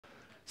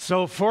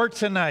So for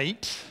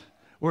tonight,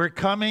 we're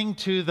coming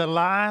to the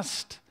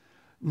last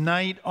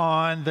night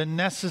on the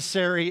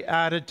necessary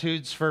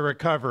attitudes for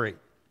recovery.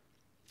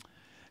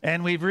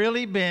 And we've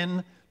really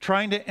been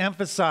trying to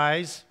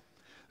emphasize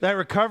that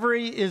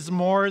recovery is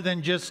more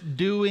than just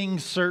doing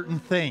certain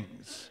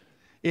things.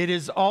 It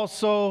is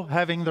also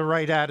having the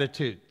right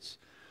attitudes.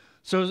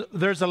 So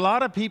there's a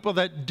lot of people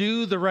that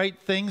do the right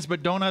things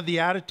but don't have the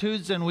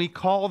attitudes, and we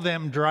call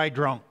them dry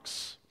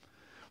drunks.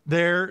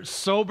 They're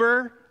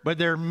sober, but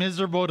they're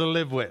miserable to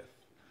live with.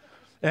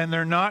 And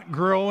they're not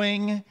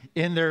growing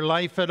in their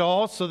life at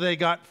all, so they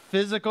got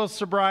physical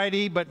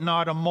sobriety but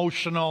not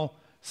emotional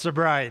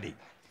sobriety.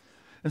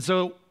 And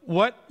so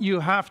what you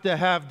have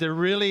to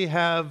really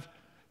have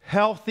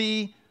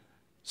healthy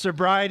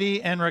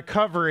sobriety and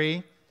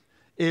recovery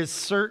is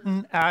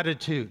certain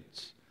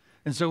attitudes.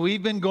 And so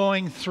we've been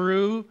going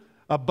through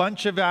a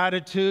bunch of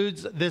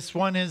attitudes. This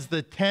one is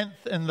the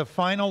 10th and the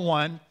final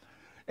one,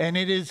 and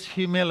it is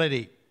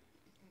humility.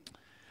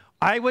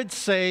 I would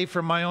say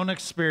from my own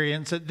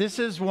experience that this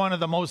is one of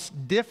the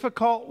most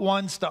difficult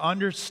ones to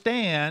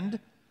understand,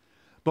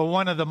 but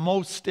one of the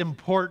most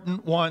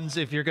important ones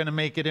if you're going to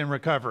make it in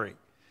recovery.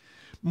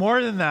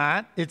 More than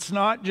that, it's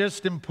not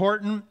just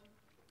important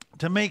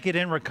to make it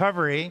in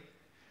recovery.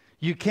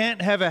 You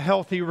can't have a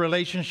healthy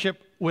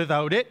relationship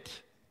without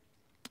it.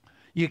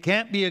 You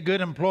can't be a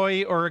good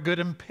employee or a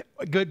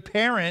good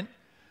parent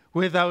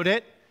without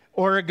it,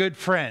 or a good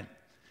friend.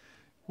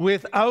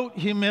 Without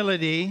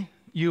humility,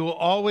 you will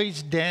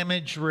always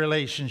damage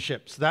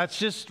relationships. That's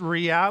just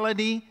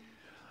reality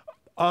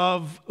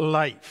of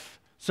life.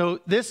 So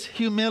this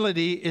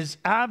humility is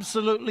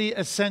absolutely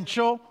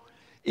essential.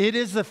 It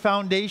is the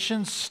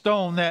foundation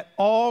stone that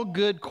all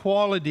good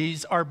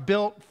qualities are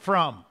built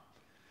from.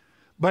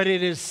 But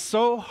it is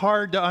so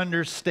hard to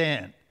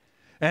understand.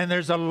 And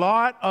there's a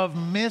lot of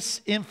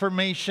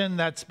misinformation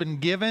that's been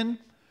given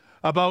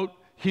about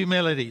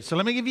humility. So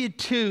let me give you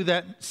two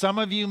that some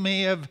of you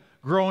may have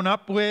grown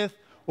up with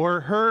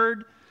or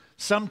heard.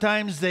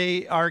 Sometimes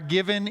they are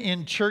given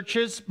in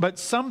churches, but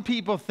some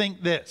people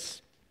think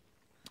this.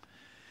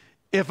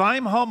 If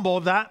I'm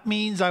humble, that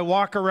means I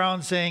walk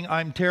around saying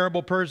I'm a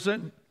terrible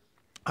person.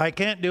 I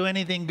can't do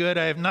anything good.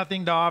 I have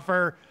nothing to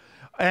offer.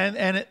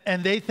 And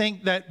they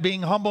think that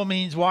being humble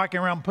means walking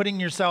around putting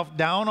yourself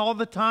down all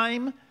the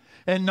time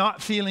and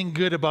not feeling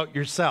good about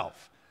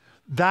yourself.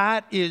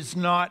 That is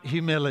not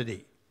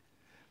humility.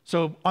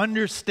 So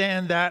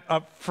understand that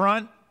up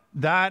front.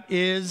 That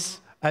is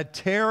a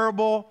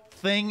terrible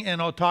thing, and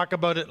I'll talk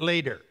about it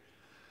later.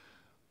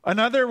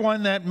 Another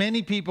one that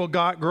many people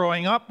got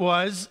growing up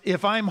was,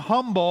 if I'm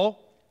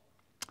humble,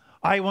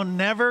 I will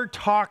never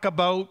talk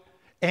about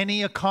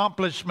any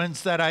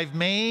accomplishments that I've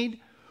made,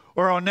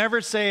 or I'll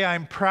never say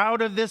I'm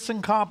proud of this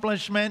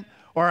accomplishment,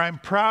 or I'm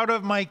proud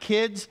of my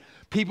kids.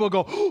 People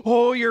go,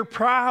 oh, you're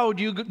proud,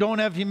 you don't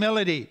have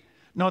humility.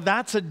 No,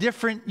 that's a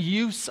different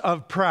use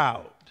of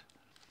proud.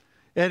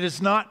 It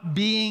is not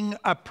being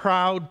a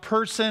proud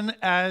person,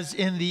 as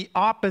in the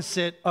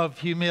opposite of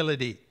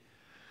humility.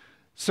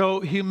 So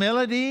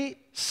humility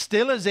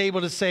still is able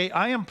to say,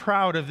 I am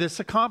proud of this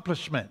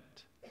accomplishment.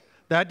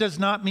 That does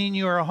not mean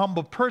you are a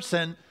humble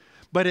person,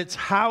 but it's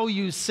how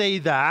you say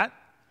that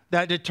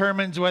that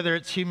determines whether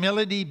it's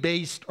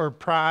humility-based or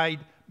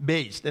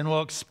pride-based. And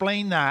we'll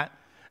explain that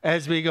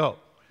as we go.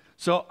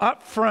 So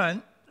up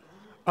front,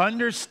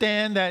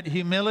 understand that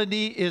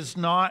humility is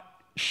not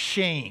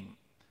shame.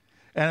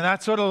 And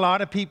that's what a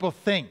lot of people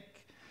think,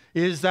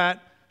 is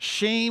that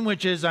shame,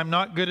 which is I'm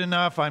not good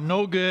enough, I'm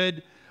no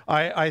good,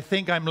 I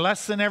think I'm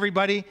less than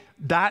everybody.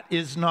 That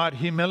is not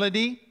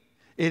humility.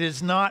 It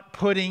is not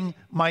putting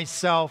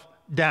myself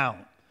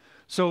down.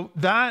 So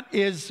that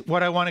is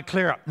what I want to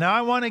clear up. Now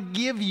I want to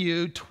give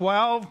you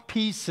 12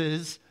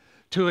 pieces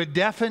to a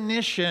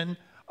definition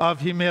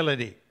of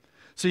humility.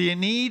 So you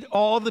need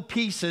all the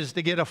pieces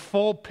to get a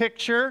full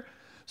picture.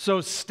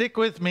 So stick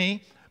with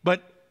me.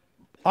 But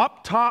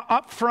up top,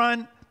 up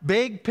front,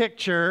 big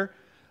picture,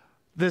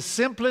 the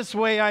simplest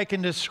way I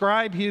can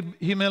describe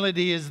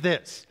humility is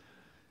this.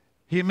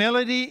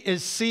 Humility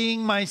is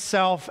seeing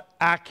myself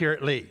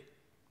accurately.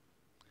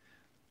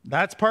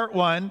 That's part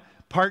one.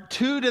 Part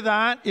two to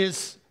that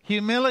is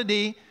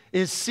humility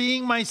is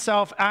seeing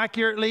myself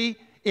accurately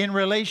in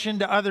relation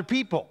to other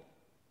people.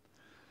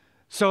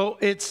 So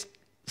it's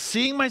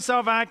seeing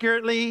myself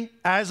accurately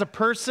as a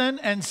person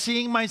and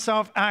seeing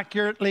myself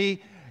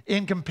accurately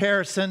in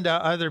comparison to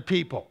other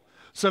people.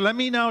 So let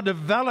me now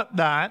develop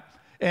that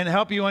and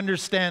help you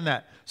understand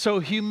that. So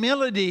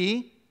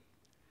humility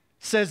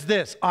says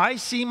this: I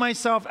see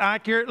myself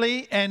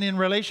accurately and in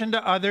relation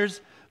to others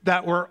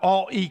that we're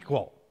all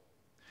equal.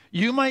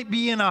 You might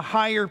be in a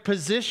higher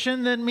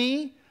position than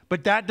me,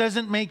 but that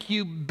doesn't make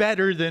you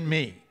better than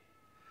me.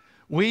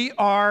 We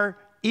are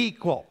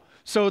equal.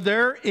 So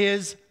there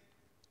is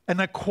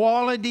an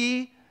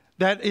equality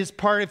that is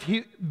part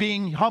of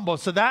being humble.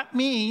 So that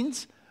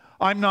means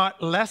I'm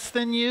not less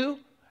than you,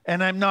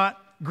 and I'm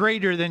not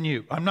greater than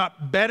you. I'm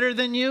not better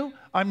than you.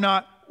 I'm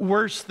not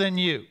worse than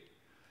you.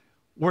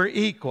 We're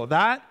equal.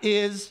 That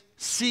is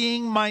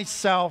seeing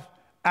myself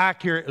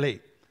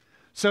accurately.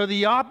 So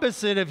the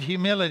opposite of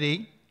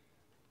humility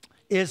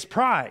is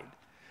pride.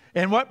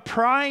 And what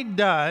pride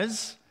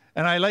does,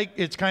 and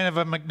it's kind of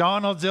a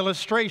McDonald's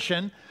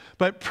illustration,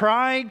 but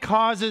pride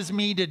causes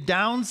me to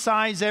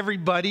downsize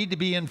everybody to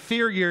be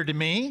inferior to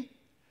me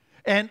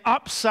and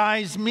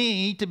upsize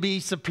me to be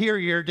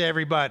superior to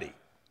everybody.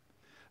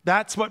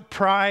 That's what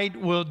pride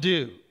will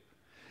do.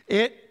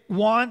 It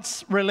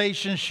wants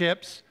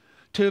relationships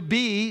to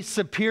be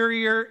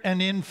superior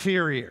and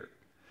inferior,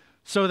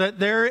 so that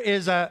there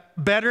is a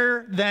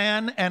better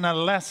than and a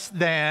less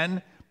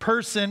than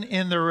person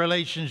in the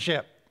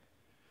relationship.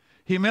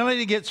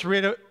 Humility gets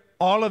rid of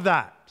all of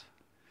that.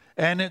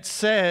 And it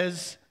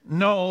says,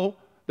 no,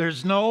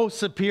 there's no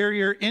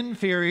superior,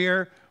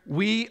 inferior.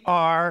 We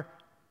are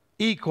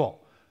equal.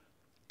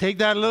 Take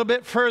that a little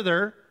bit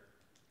further.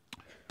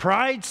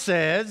 Pride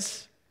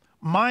says,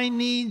 my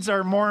needs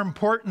are more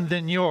important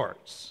than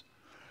yours.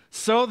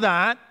 So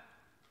that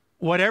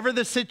whatever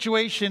the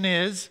situation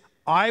is,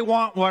 I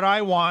want what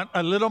I want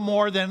a little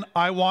more than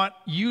I want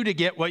you to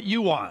get what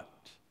you want.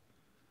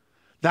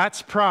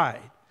 That's pride.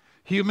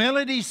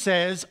 Humility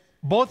says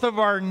both of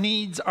our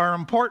needs are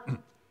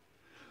important.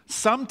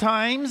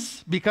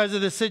 Sometimes, because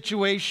of the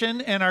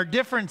situation and our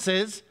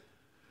differences,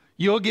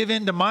 you'll give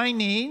in to my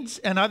needs,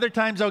 and other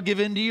times I'll give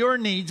in to your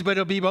needs, but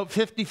it'll be about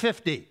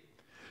 50-50,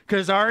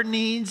 because our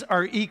needs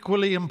are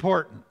equally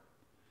important.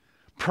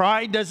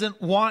 Pride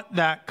doesn't want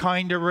that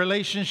kind of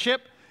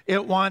relationship.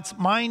 It wants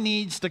my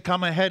needs to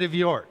come ahead of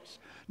yours.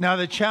 Now,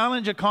 the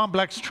challenge of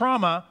complex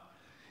trauma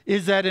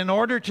is that in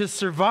order to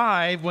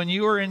survive, when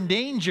you were in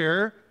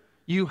danger,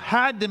 you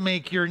had to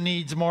make your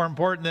needs more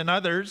important than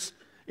others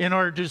in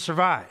order to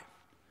survive.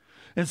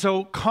 And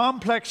so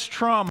complex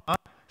trauma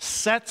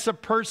sets a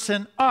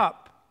person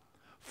up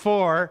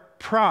for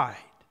pride.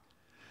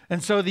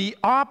 And so the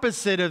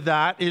opposite of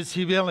that is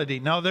humility.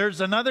 Now, there's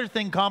another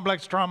thing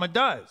complex trauma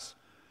does.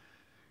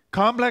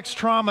 Complex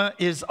trauma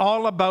is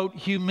all about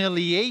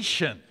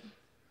humiliation,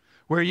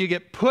 where you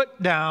get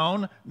put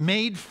down,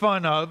 made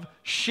fun of,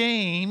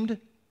 shamed.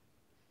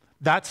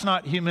 That's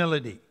not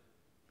humility.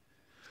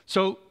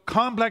 So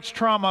complex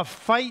trauma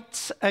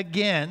fights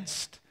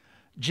against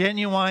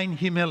genuine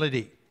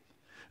humility.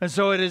 And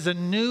so it is a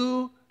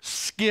new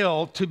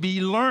skill to be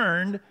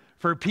learned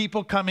for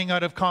people coming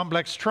out of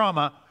complex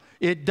trauma.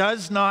 It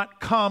does not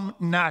come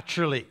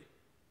naturally.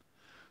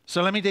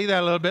 So let me take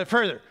that a little bit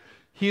further.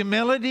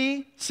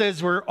 Humility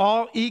says we're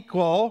all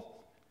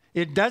equal.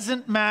 It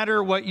doesn't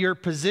matter what your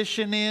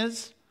position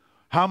is,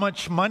 how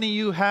much money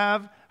you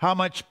have, how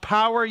much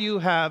power you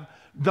have.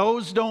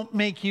 Those don't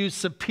make you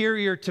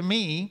superior to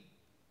me.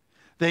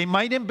 They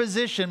might in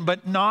position,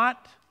 but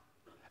not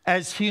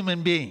as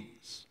human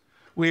beings.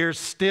 We are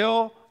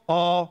still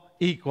all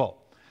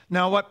equal.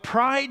 Now, what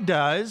pride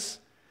does,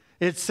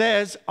 it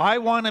says, I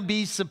want to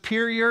be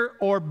superior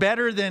or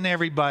better than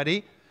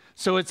everybody.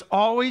 So it's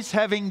always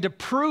having to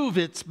prove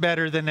it's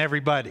better than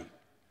everybody.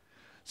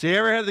 So you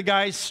ever had the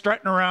guy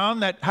strutting around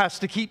that has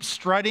to keep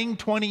strutting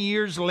 20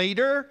 years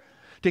later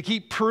to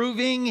keep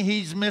proving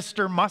he's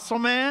Mr. Muscle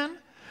Man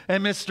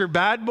and Mr.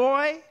 Bad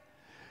Boy?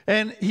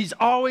 And he's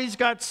always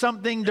got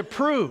something to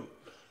prove.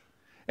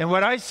 And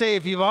what I say,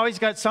 if you've always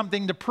got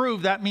something to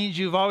prove, that means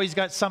you've always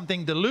got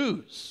something to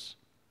lose.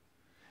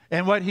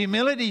 And what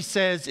humility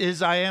says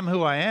is, I am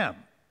who I am.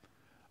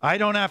 I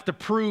don't have to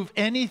prove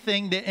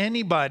anything to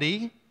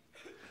anybody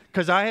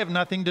because I have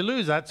nothing to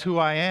lose. That's who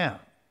I am.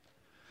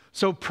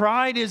 So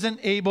pride isn't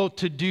able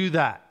to do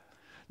that.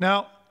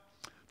 Now,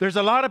 there's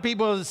a lot of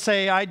people that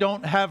say, I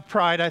don't have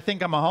pride. I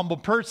think I'm a humble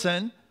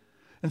person.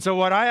 And so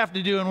what I have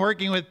to do in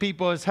working with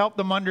people is help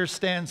them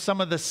understand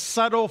some of the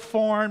subtle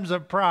forms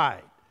of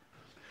pride.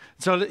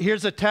 So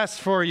here's a test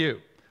for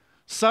you.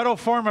 Subtle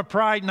form of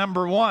pride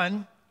number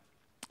one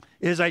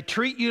is I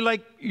treat you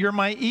like you're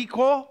my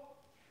equal,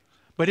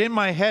 but in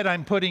my head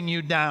I'm putting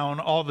you down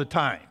all the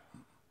time.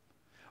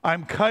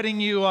 I'm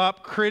cutting you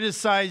up,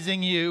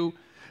 criticizing you,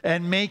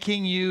 and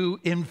making you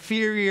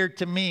inferior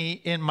to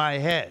me in my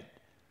head.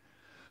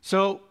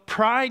 So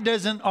pride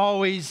doesn't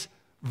always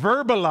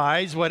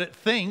verbalize what it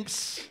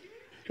thinks.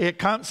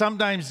 It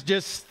sometimes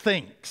just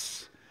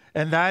thinks,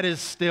 and that is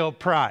still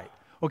pride.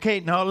 Okay,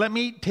 now let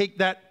me take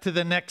that to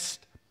the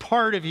next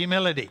part of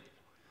humility.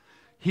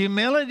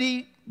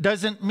 Humility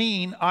doesn't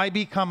mean I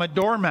become a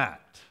doormat.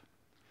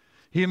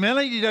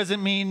 Humility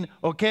doesn't mean,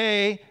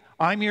 okay,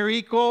 I'm your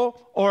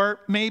equal,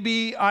 or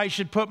maybe I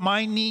should put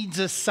my needs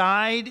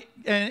aside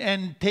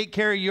and take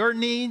care of your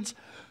needs,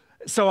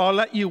 so I'll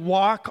let you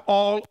walk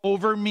all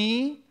over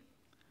me.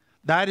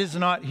 That is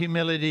not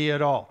humility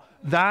at all.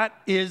 That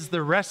is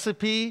the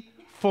recipe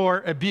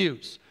for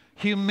abuse.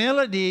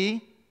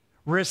 Humility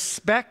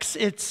respects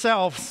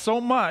itself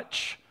so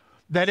much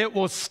that it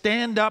will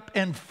stand up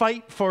and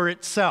fight for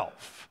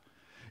itself.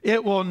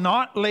 It will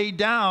not lay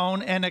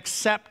down and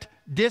accept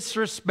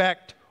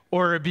disrespect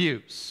or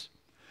abuse.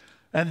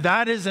 And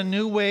that is a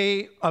new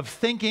way of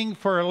thinking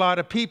for a lot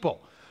of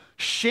people.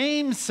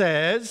 Shame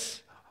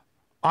says,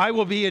 I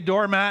will be a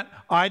doormat.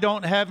 I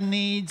don't have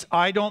needs.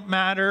 I don't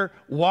matter.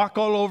 Walk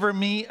all over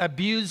me,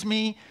 abuse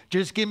me.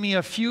 Just give me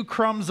a few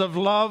crumbs of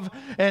love,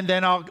 and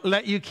then I'll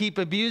let you keep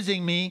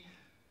abusing me.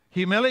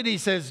 Humility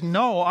says,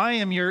 no, I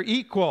am your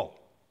equal.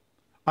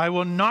 I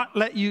will not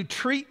let you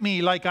treat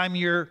me like I'm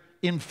your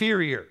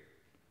inferior.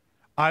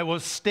 I will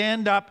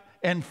stand up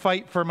and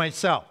fight for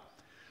myself.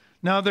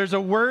 Now, there's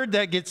a word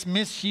that gets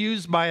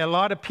misused by a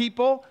lot of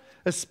people,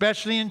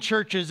 especially in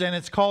churches, and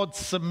it's called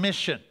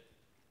submission.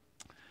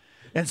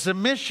 And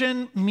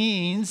submission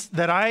means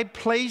that I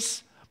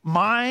place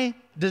my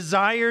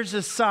desires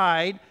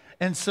aside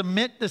and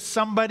submit to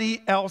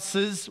somebody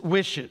else's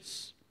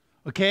wishes.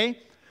 Okay?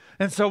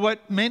 And so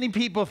what many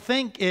people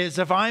think is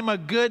if I'm a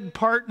good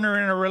partner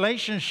in a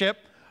relationship,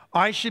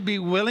 I should be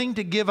willing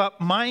to give up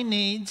my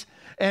needs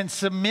and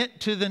submit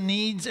to the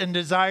needs and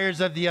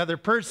desires of the other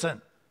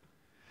person.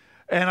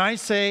 And I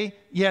say,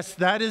 yes,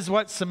 that is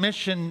what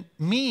submission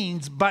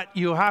means, but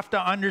you have to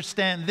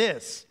understand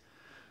this.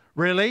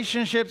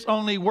 Relationships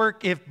only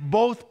work if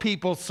both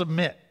people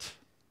submit.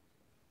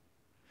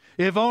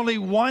 If only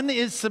one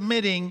is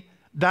submitting,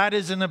 that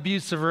is an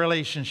abusive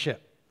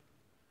relationship.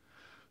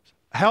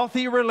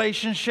 Healthy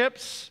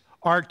relationships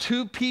are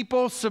two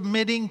people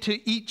submitting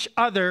to each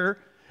other,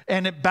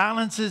 and it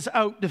balances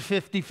out to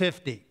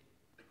 50-50.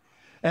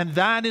 And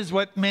that is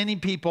what many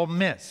people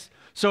miss.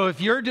 So if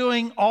you're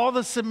doing all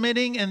the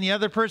submitting and the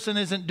other person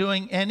isn't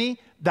doing any,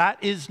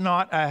 that is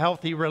not a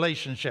healthy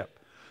relationship.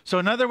 So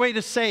another way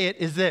to say it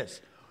is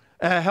this.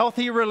 A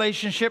healthy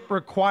relationship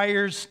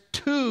requires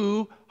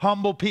two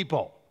humble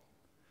people.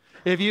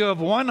 If you have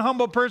one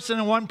humble person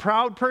and one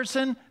proud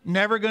person,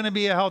 never going to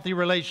be a healthy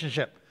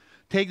relationship.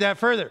 Take that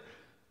further.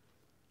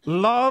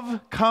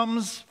 Love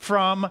comes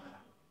from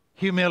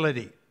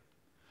humility.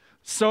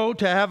 So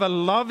to have a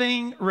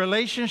loving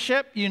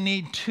relationship, you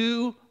need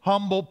two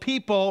humble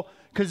people,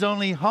 because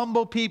only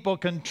humble people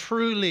can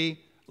truly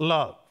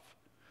love.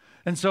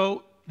 And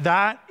so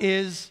that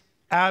is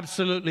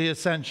absolutely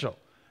essential.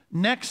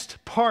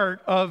 Next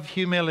part of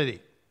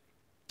humility.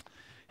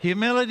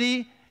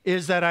 Humility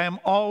is that I am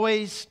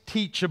always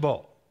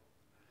teachable.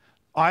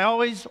 I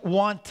always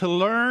want to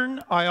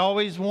learn. I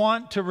always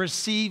want to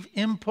receive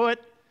input,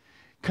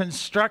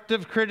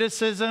 constructive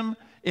criticism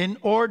in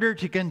order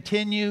to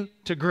continue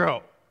to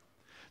grow.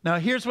 Now,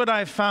 here's what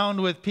I've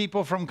found with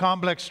people from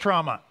complex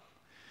trauma.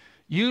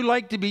 You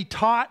like to be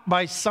taught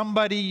by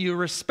somebody you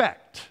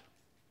respect.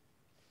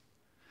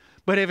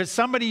 But if it's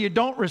somebody you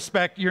don't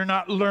respect, you're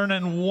not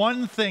learning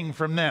one thing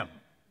from them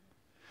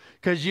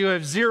because you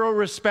have zero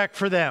respect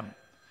for them.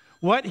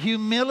 What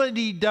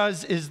humility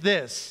does is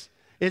this.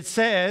 It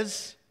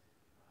says,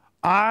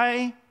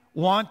 I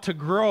want to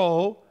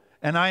grow,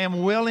 and I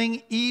am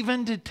willing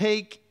even to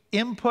take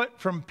input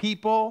from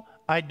people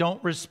I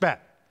don't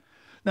respect.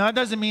 Now, it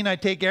doesn't mean I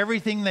take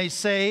everything they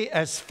say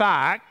as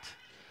fact.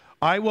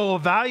 I will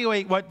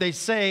evaluate what they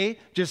say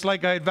just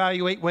like I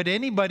evaluate what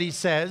anybody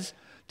says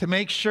to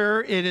make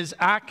sure it is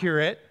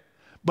accurate,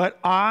 but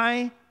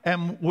I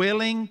am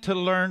willing to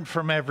learn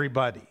from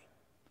everybody.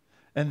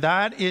 And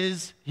that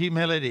is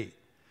humility.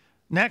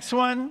 Next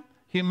one,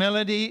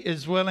 humility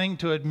is willing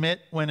to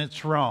admit when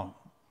it's wrong.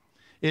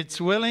 It's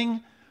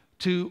willing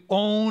to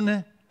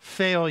own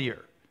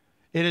failure.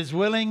 It is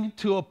willing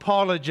to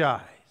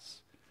apologize.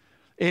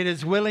 It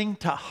is willing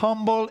to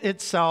humble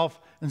itself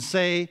and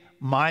say,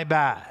 my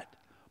bad,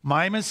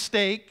 my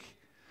mistake.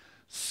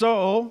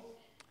 So,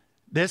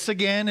 this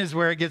again is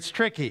where it gets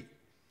tricky.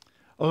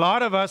 A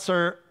lot of us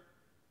are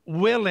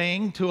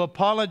willing to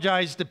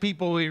apologize to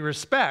people we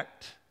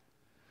respect.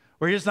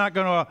 We're just not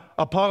going to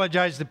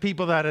apologize to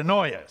people that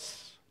annoy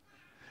us.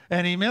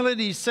 And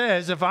humility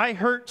says, if I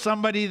hurt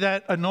somebody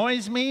that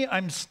annoys me,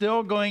 I'm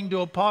still going to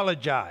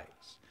apologize.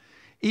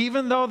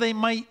 Even though they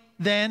might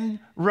then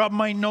rub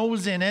my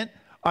nose in it,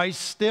 I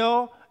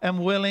still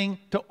am willing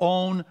to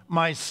own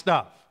my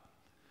stuff.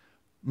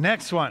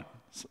 Next one.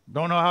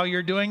 Don't know how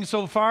you're doing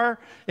so far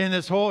in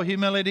this whole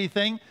humility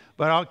thing,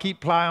 but I'll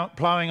keep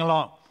plowing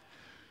along.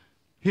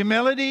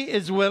 Humility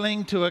is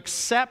willing to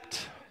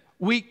accept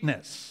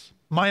weakness,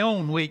 my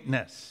own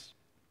weakness.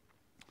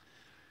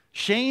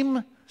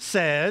 Shame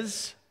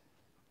says,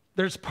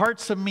 there's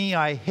parts of me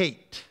I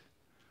hate.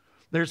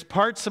 There's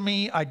parts of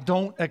me I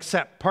don't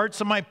accept. Parts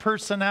of my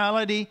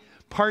personality,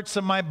 parts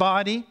of my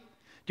body. Do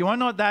you want to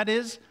know what that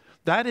is?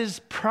 That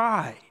is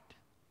pride.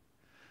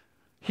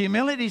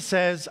 Humility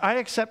says, I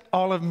accept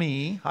all of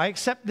me. I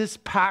accept this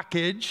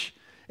package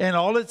and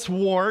all its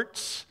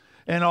warts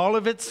and all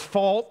of its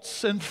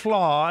faults and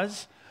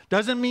flaws.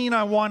 Doesn't mean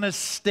I want to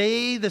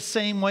stay the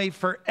same way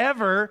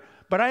forever,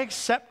 but I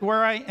accept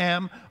where I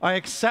am. I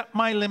accept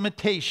my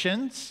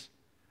limitations.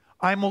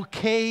 I'm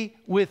okay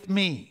with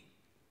me.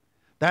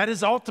 That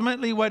is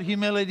ultimately what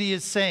humility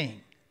is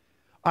saying.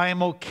 I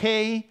am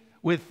okay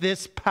with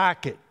this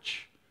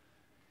package.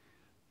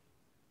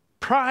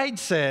 Pride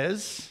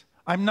says,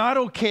 I'm not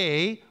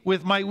okay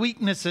with my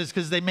weaknesses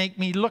because they make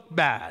me look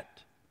bad.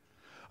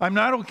 I'm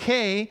not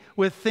okay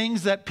with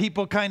things that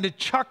people kind of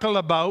chuckle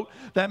about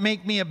that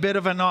make me a bit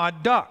of an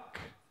odd duck.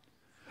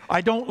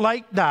 I don't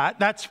like that.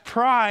 That's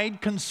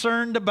pride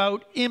concerned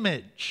about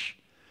image.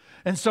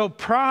 And so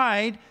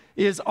pride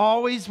is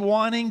always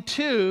wanting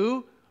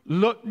to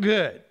look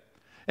good.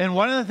 And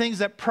one of the things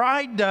that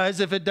pride does,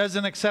 if it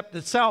doesn't accept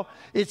itself,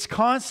 it's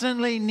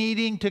constantly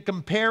needing to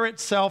compare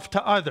itself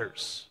to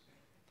others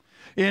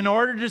in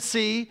order to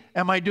see,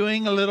 am I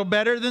doing a little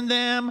better than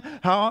them?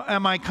 How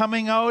am I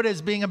coming out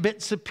as being a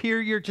bit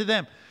superior to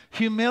them?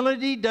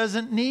 Humility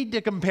doesn't need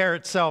to compare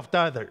itself to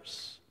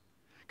others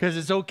because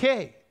it's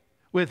okay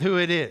with who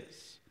it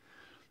is.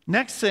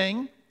 Next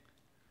thing,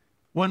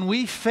 when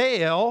we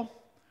fail,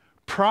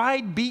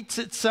 pride beats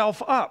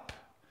itself up.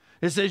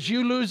 It says,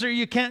 you loser,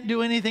 you can't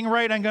do anything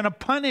right. I'm going to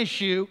punish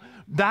you.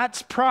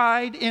 That's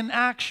pride in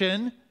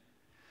action.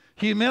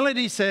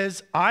 Humility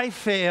says, I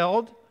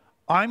failed.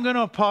 I'm going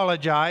to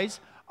apologize.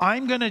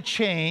 I'm going to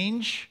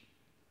change.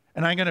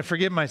 And I'm going to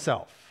forgive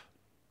myself.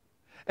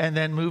 And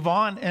then move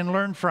on and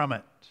learn from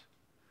it.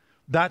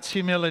 That's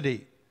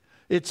humility.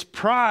 It's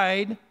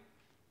pride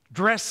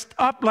dressed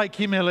up like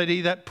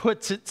humility that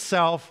puts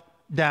itself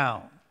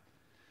down.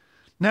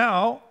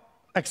 Now,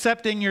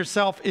 accepting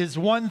yourself is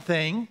one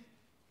thing.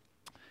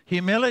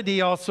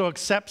 Humility also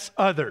accepts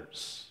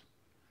others.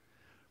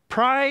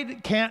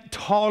 Pride can't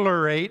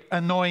tolerate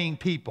annoying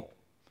people.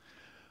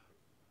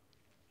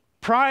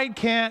 Pride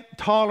can't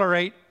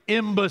tolerate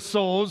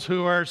imbeciles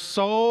who are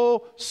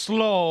so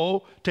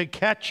slow to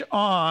catch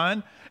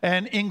on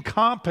and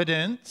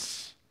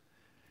incompetence.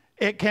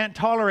 It can't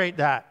tolerate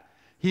that.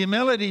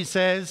 Humility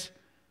says,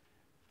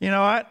 you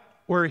know what?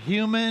 We're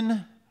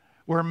human.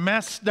 We're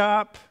messed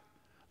up.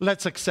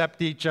 Let's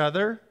accept each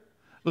other.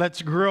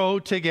 Let's grow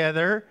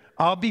together.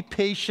 I'll be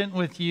patient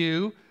with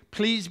you.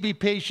 Please be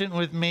patient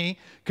with me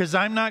because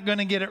I'm not going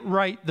to get it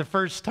right the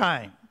first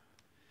time.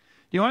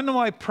 Do you want to know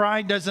why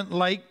pride doesn't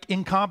like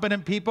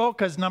incompetent people?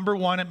 Because number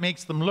one, it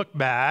makes them look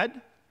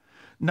bad.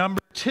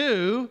 Number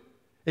two,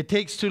 it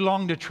takes too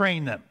long to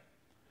train them.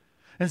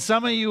 And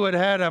some of you had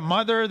had a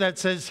mother that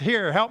says,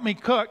 here, help me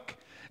cook.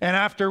 And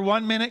after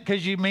 1 minute,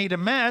 because you made a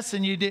mess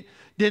and you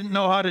didn't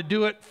know how to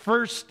do it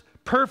first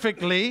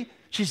perfectly,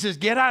 she says,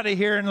 get out of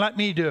here and let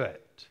me do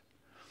it.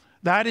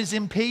 That is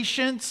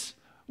impatience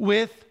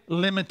with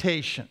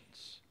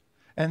limitations.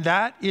 And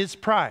that is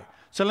pride.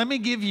 So let me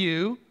give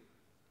you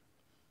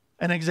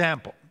an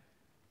example.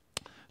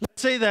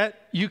 Let's say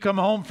that you come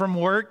home from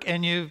work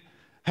and you've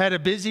had a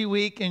busy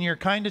week and you're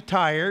kind of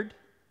tired.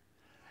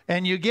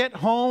 And you get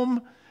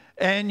home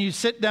and you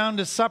sit down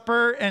to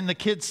supper and the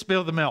kids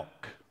spill the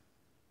milk.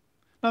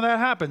 Now that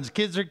happens.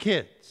 Kids are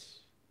kids.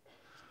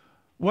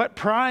 What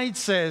pride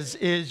says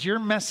is, you're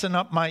messing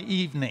up my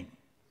evening.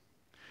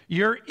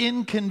 You're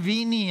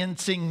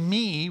inconveniencing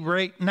me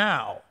right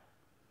now.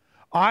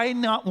 I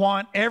not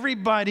want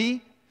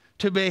everybody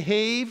to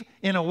behave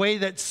in a way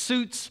that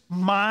suits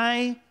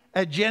my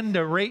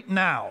agenda right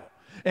now.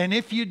 And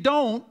if you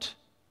don't,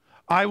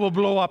 I will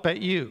blow up at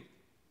you.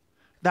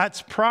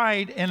 That's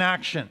pride in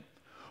action.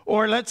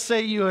 Or let's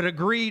say you had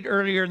agreed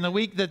earlier in the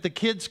week that the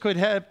kids could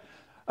have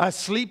a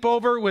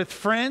sleepover with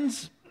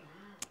friends.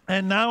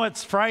 And now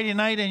it's Friday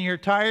night and you're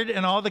tired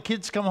and all the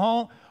kids come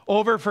home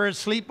over for a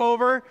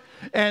sleepover.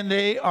 And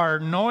they are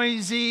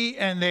noisy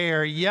and they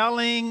are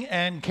yelling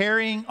and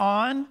carrying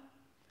on.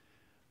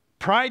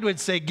 Pride would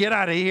say, get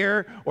out of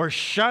here, or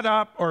shut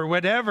up, or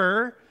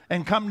whatever,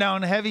 and come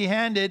down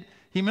heavy-handed.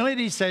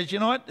 Humility says, you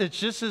know what? It's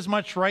just as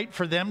much right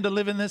for them to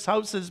live in this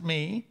house as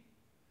me.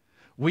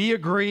 We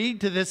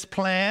agreed to this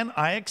plan.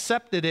 I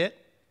accepted it.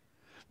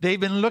 They've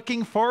been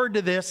looking forward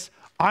to this.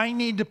 I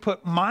need to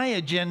put my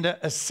agenda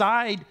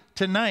aside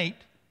tonight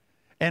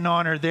and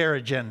honor their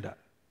agenda.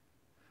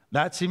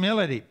 That's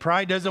humility.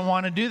 Pride doesn't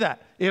want to do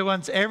that. It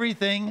wants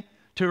everything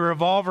to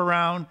revolve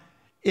around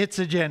its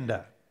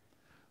agenda.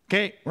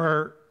 Okay,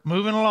 we're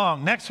moving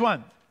along. Next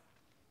one.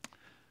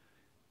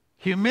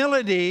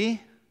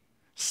 Humility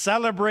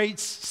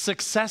celebrates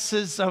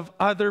successes of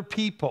other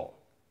people.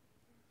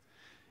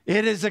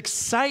 It is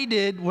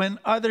excited when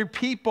other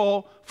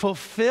people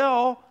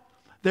fulfill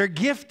their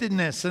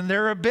giftedness and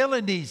their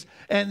abilities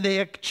and they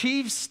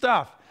achieve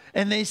stuff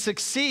and they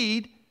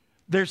succeed.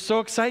 They're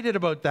so excited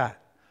about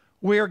that.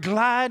 We're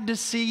glad to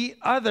see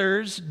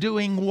others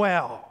doing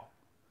well.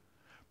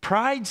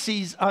 Pride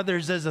sees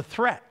others as a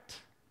threat.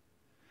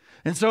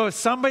 And so if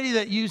somebody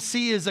that you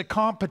see as a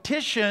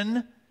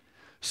competition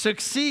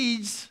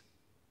succeeds,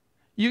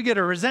 you get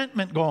a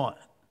resentment going.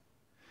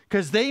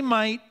 Because they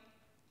might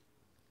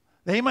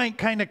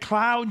kind of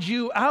cloud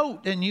you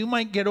out and you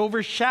might get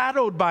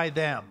overshadowed by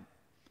them.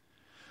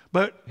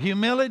 But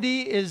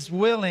humility is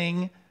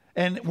willing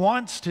and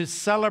wants to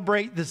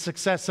celebrate the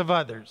success of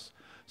others.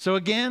 So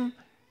again,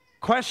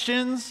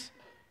 questions,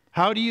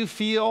 how do you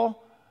feel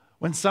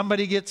when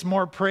somebody gets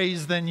more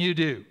praise than you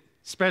do?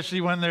 Especially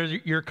when they're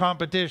your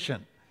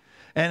competition.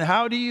 And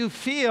how do you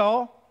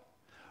feel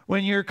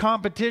when your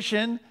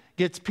competition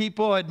gets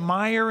people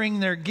admiring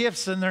their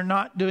gifts and they're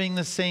not doing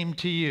the same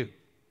to you?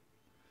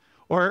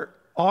 Or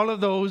all of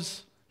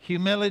those,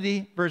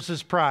 humility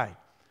versus pride.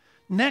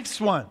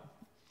 Next one,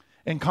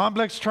 and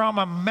complex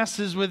trauma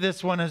messes with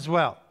this one as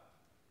well.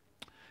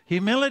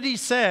 Humility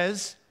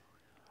says,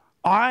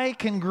 I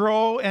can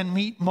grow and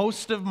meet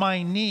most of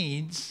my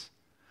needs,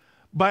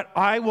 but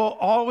I will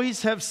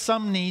always have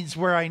some needs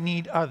where I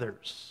need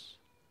others.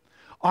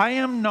 I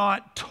am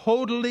not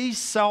totally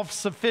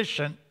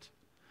self-sufficient.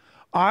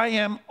 I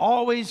am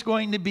always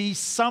going to be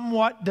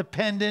somewhat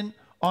dependent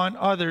on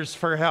others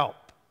for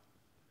help.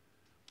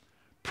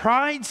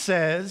 Pride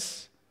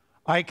says,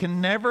 I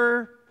can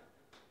never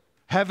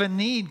have a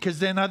need because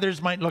then others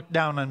might look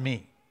down on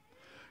me.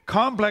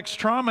 Complex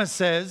trauma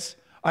says,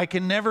 I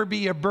can never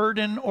be a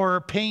burden or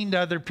a pain to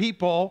other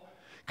people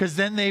because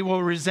then they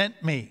will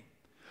resent me.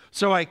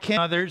 So I can't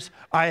others.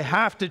 I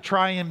have to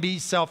try and be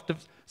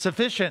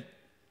self-sufficient.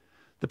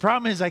 The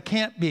problem is I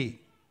can't be.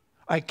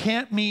 I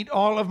can't meet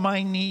all of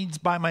my needs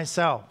by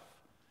myself.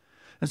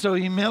 And so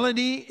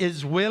humility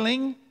is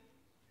willing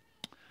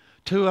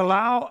to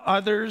allow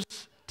others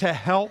to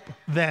help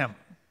them.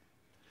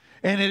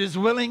 And it is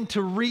willing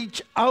to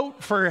reach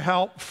out for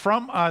help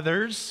from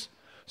others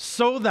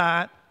so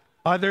that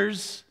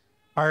others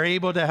are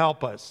able to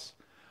help us.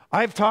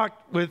 I've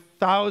talked with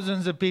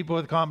thousands of people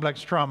with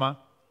complex trauma,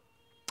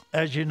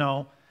 as you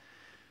know,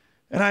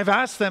 and I've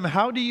asked them,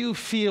 how do you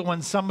feel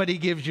when somebody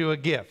gives you a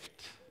gift?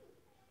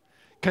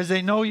 Because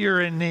they know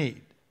you're in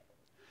need.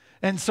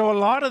 And so a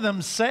lot of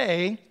them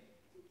say,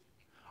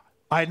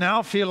 I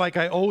now feel like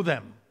I owe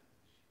them.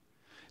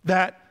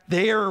 That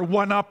they are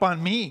one up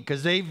on me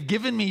because they've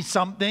given me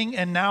something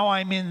and now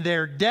I'm in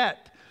their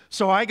debt.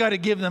 So I got to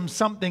give them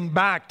something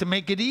back to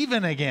make it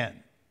even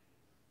again.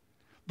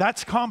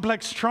 That's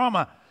complex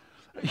trauma.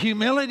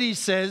 Humility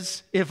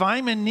says, if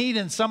I'm in need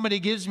and somebody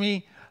gives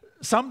me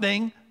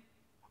something,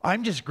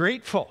 I'm just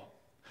grateful.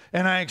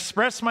 And I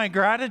express my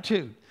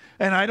gratitude.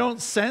 And I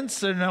don't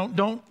sense and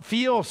don't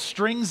feel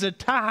strings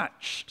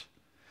attached.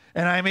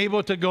 And I'm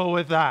able to go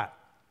with that.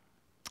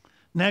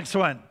 Next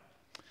one.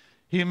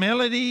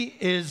 Humility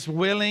is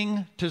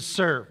willing to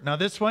serve. Now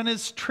this one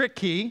is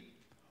tricky.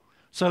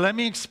 So let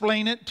me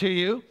explain it to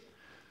you.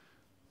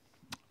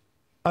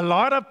 A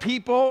lot of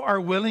people are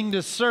willing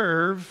to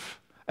serve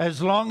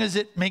as long as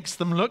it makes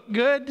them look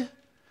good,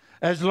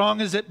 as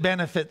long as it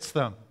benefits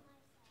them.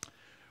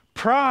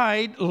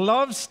 Pride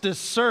loves to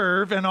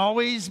serve and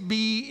always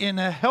be in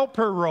a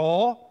helper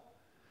role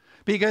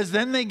because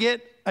then they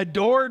get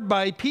adored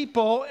by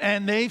people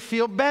and they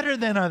feel better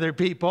than other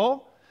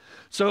people.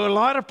 So a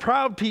lot of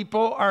proud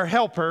people are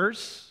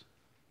helpers,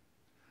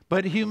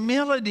 but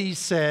humility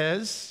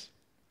says,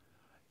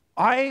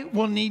 I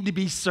will need to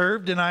be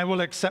served and I will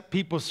accept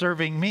people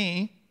serving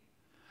me.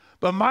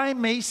 But my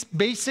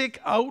basic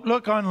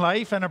outlook on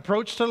life and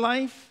approach to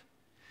life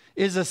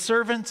is a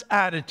servant's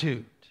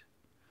attitude.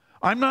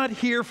 I'm not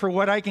here for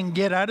what I can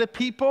get out of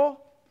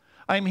people.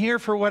 I'm here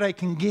for what I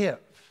can give.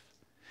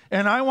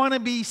 And I want to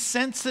be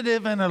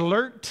sensitive and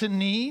alert to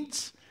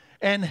needs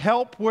and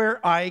help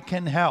where I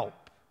can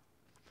help.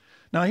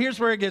 Now, here's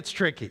where it gets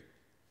tricky.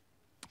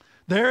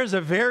 There is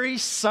a very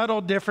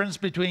subtle difference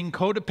between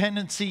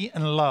codependency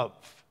and love.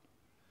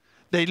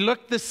 They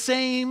look the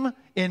same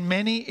in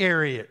many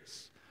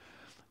areas.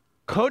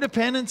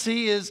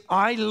 Codependency is,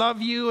 I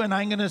love you and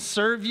I'm going to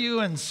serve you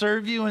and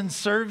serve you and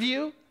serve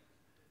you.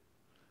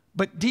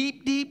 But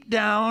deep, deep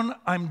down,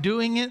 I'm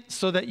doing it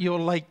so that you'll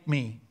like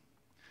me,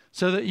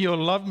 so that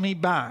you'll love me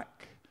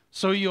back,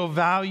 so you'll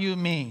value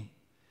me.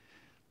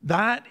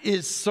 That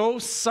is so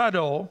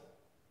subtle,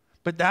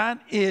 but that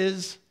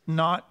is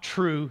not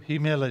true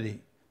humility.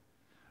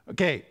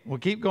 Okay, we'll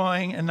keep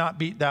going and not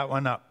beat that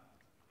one up.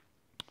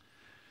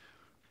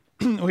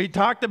 We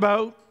talked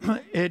about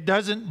it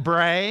doesn't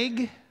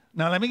brag.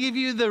 Now let me give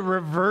you the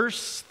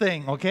reverse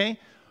thing, okay?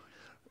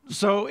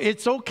 So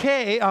it's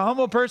okay, a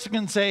humble person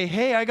can say,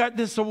 hey, I got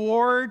this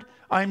award.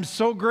 I'm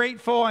so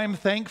grateful, I'm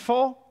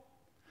thankful.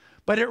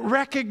 But it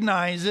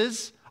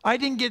recognizes I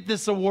didn't get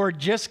this award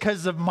just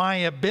because of my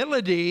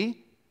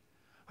ability.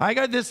 I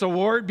got this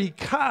award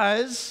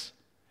because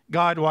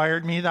God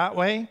wired me that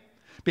way,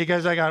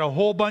 because I got a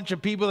whole bunch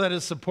of people that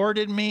have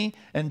supported me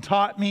and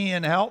taught me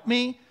and helped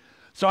me.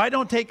 So I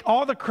don't take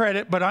all the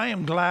credit, but I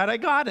am glad I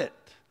got it.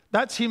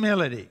 That's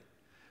humility,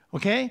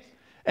 okay?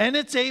 And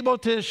it's able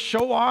to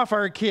show off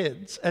our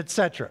kids,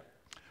 etc.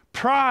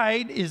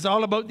 Pride is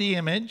all about the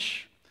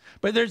image,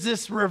 but there's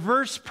this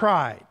reverse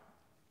pride.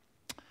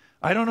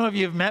 I don't know if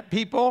you've met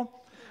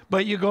people,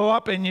 but you go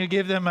up and you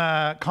give them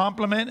a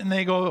compliment and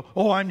they go,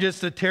 oh, I'm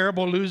just a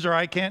terrible loser.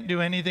 I can't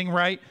do anything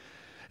right.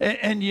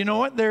 And you know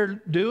what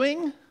they're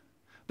doing?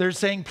 They're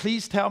saying,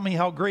 please tell me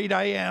how great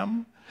I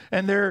am.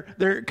 And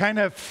they're kind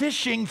of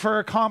fishing for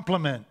a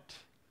compliment.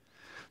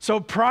 So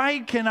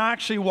pride can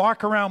actually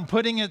walk around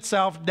putting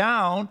itself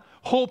down,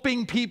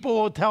 hoping people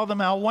will tell them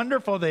how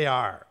wonderful they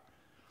are.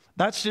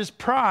 That's just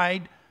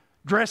pride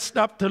dressed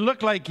up to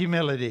look like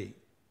humility.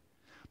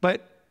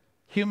 But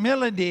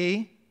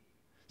humility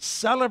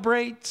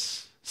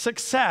celebrates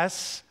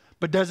success,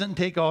 but doesn't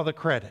take all the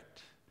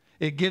credit.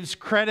 It gives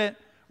credit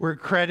where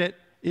credit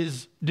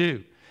is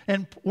due.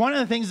 And one of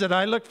the things that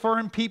I look for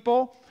in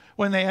people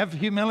when they have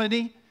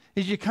humility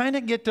is you kind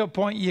of get to a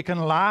point you can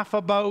laugh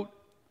about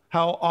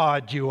how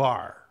odd you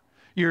are.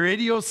 your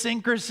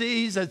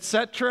idiosyncrasies,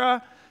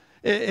 etc.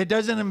 It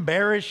doesn't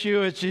embarrass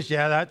you. It's just,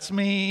 yeah, that's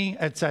me,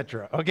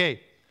 etc.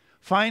 Okay,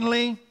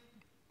 finally,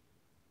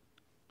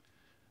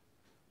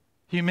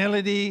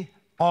 humility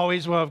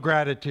always will have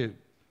gratitude.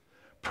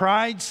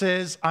 Pride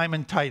says, I'm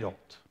entitled.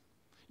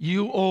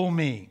 You owe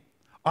me.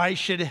 I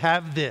should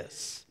have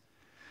this.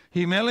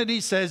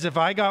 Humility says, if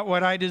I got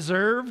what I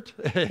deserved,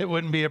 it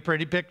wouldn't be a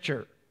pretty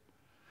picture.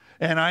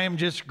 And I am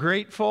just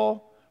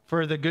grateful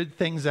for the good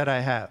things that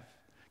I have.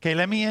 Okay,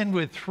 let me end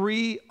with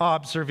 3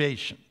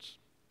 observations.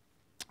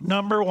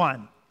 Number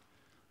 1,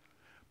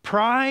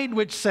 pride,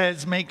 which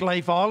says, make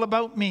life all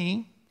about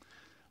me.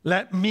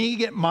 Let me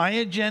get my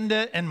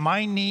agenda and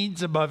my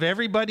needs above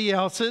everybody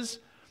else's.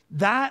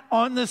 That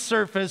on the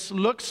surface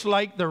looks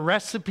like the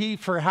recipe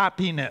for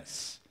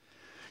happiness.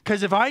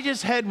 Because if I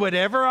just had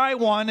whatever I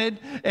wanted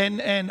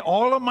and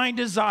all of my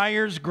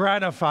desires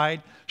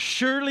gratified,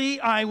 surely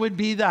I would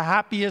be the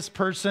happiest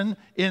person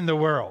in the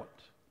world.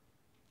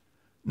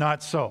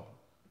 Not so.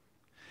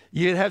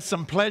 You'd have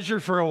some pleasure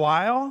for a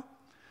while,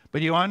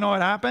 but you want to know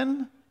what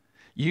happened?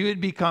 You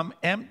would become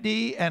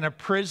empty and a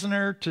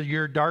prisoner to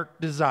your dark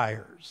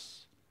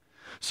desires.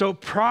 So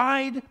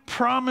pride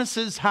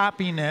promises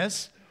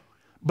happiness,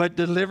 but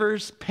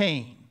delivers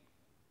pain.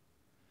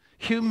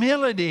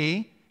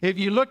 Humility, if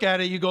you look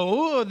at it, you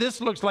go, oh, this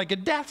looks like a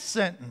death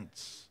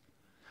sentence.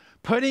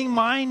 Putting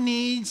my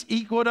needs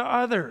equal to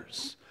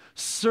others,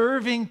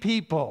 serving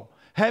people,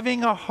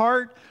 having a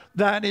heart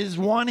that is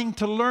wanting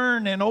to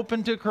learn and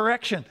open to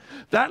correction.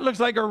 That looks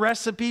like a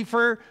recipe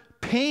for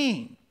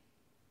pain.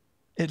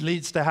 It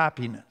leads to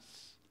happiness.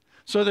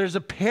 So there's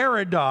a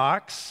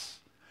paradox.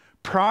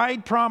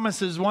 Pride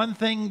promises one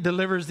thing,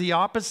 delivers the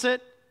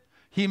opposite.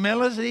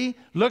 Humility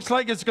looks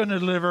like it's going to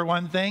deliver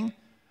one thing,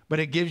 but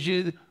it gives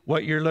you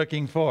what you're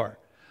looking for.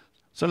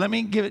 So let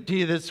me give it to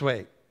you this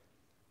way.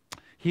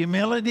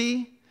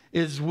 Humility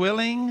is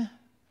willing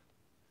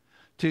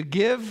to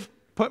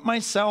put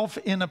myself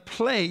in a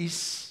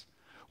place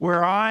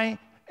where I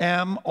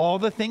am all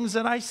the things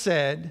that I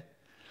said,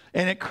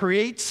 and it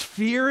creates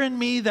fear in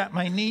me that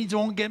my needs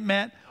won't get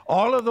met.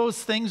 All of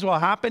those things will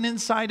happen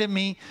inside of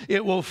me.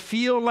 It will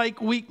feel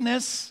like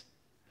weakness,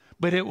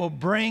 but it will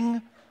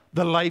bring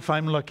the life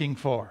I'm looking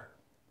for.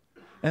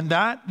 And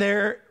that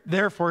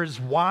therefore is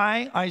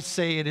why I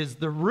say it is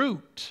the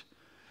root,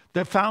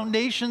 the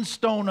foundation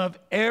stone of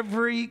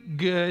every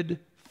good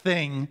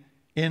thing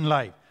in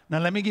life. Now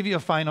let me give you a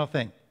final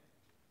thing.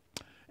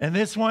 And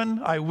this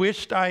one I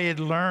wished I had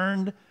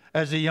learned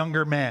as a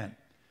younger man.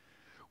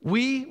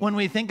 When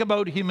we think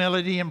about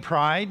humility and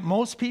pride,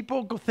 most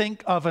people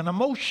think of an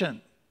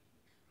emotion.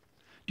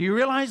 Do you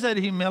realize that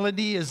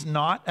humility is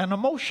not an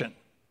emotion?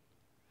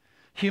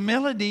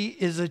 Humility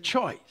is a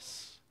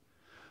choice.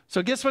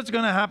 So guess what's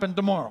going to happen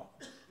tomorrow?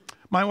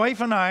 My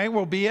wife and I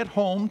will be at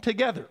home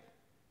together.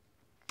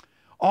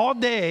 All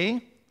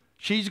day,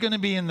 she's going to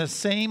be in the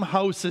same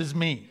house as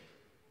me.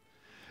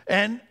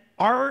 And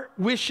our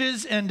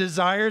wishes and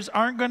desires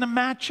aren't going to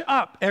match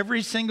up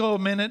every single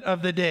minute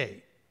of the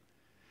day.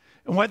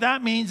 And what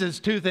that means is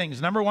 2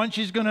 things. Number 1,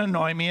 she's going to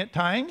annoy me at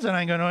times, and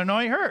I'm going to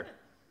annoy her.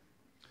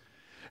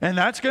 And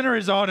that's going to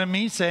result in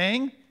me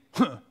saying,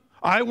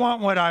 I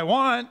want what I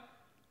want.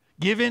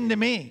 Give in to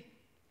me.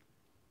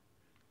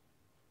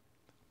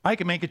 I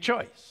can make a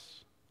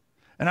choice.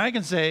 And I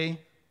can say,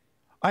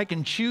 I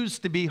can choose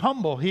to be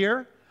humble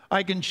here.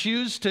 I can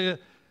choose to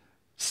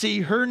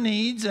see her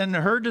needs and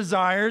her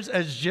desires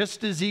as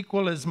just as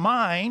equal as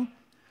mine.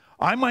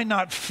 I might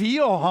not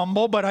feel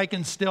humble, but I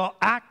can still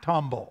act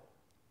humble.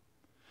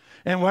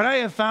 And what I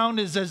have found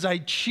is as I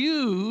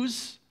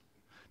choose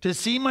to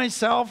see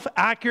myself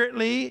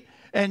accurately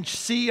and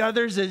see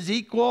others as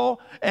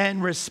equal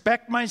and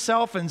respect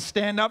myself and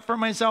stand up for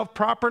myself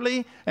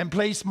properly and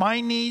place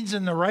my needs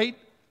in the right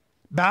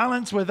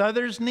balance with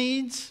others'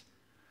 needs,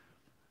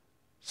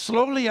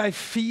 slowly I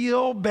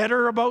feel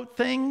better about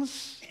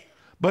things,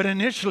 but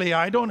initially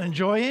I don't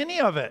enjoy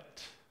any of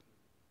it.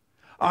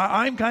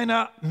 I'm kind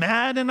of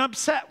mad and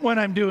upset when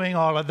I'm doing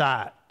all of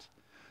that.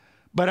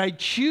 But I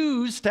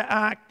choose to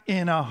act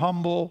in a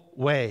humble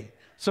way.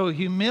 So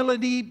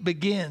humility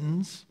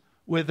begins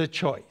with a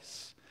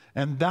choice.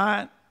 And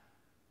that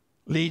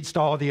leads to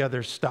all the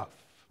other stuff.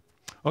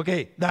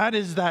 Okay, that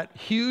is that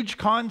huge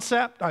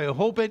concept. I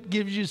hope it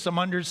gives you some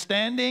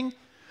understanding.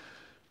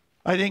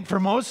 I think for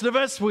most of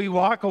us, we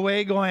walk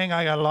away going,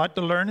 I got a lot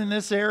to learn in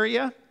this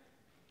area.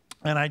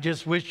 And I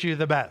just wish you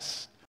the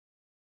best.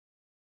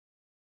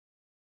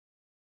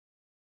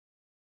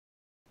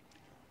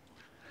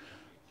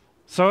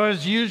 So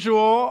as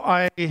usual,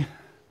 I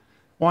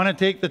want to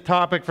take the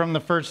topic from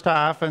the first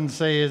half and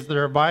say, is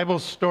there a Bible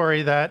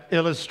story that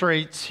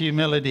illustrates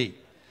humility?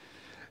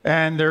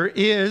 And there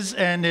is,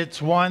 and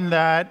it's one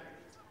that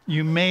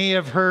you may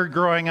have heard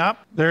growing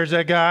up. There's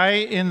a guy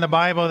in the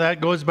Bible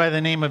that goes by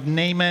the name of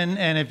Naaman,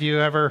 and if you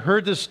ever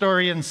heard the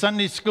story in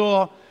Sunday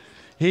school,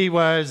 he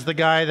was the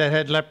guy that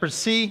had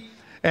leprosy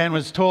and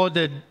was told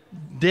to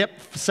dip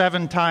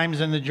 7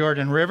 times in the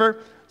Jordan River.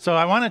 So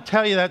I want to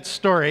tell you that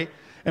story.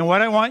 And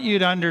what I want you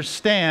to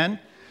understand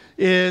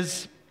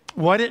is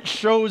what it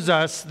shows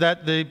us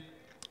that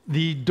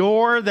the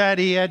door that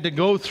he had to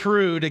go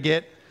through to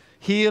get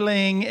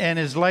healing and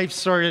his life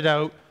sorted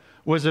out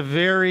was a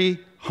very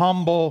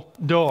humble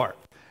door.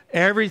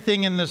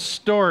 Everything in the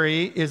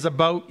story is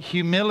about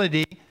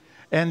humility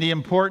and the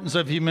importance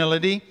of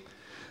humility.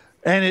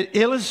 And it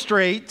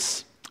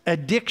illustrates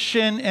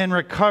addiction and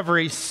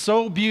recovery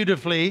so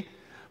beautifully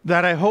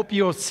that I hope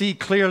you'll see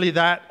clearly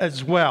that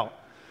as well.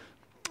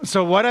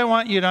 So what I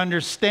want you to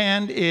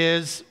understand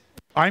is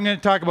I'm going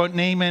to talk about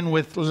Naaman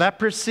with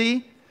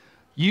leprosy.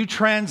 You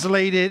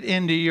translate it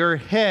into your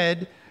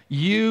head,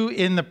 you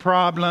in the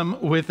problem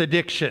with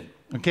addiction,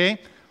 okay?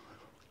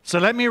 So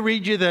let me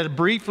read you the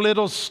brief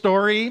little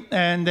story,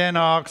 and then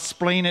I'll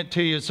explain it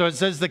to you. So it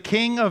says, the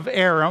king of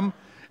Aram,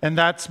 and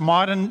that's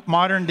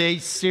modern-day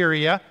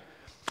Syria,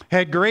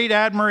 had great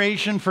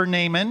admiration for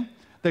Naaman,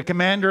 the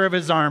commander of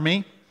his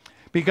army,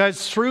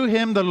 because through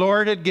him the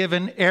Lord had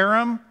given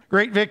Aram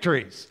great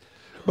victories.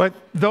 But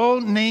though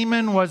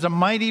Naaman was a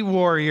mighty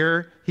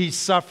warrior, he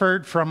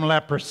suffered from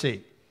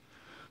leprosy.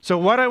 So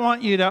what I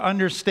want you to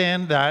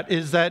understand that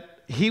is that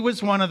he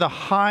was one of the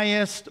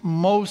highest,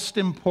 most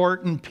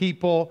important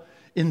people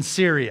in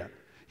Syria.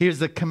 He was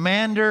the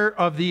commander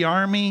of the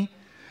army,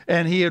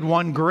 and he had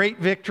won great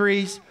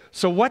victories.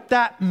 So what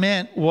that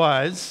meant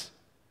was,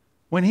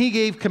 when he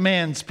gave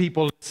commands,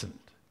 people listened.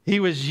 He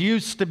was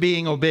used to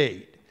being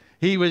obeyed.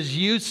 He was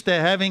used to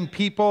having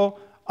people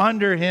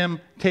under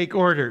him take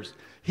orders.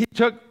 He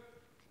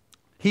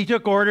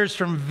took orders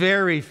from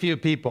very few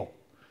people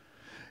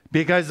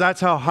because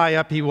that's how high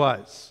up he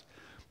was.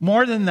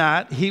 More than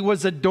that, he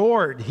was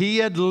adored. He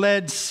had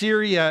led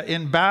Syria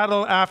in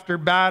battle after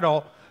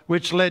battle,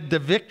 which led to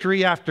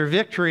victory after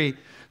victory.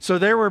 So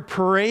there were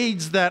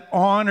parades that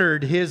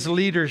honored his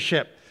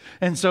leadership.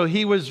 And so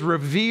he was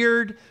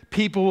revered.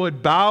 People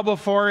would bow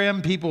before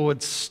him. People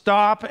would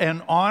stop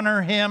and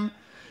honor him.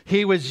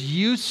 He was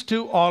used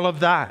to all of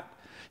that.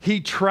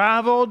 He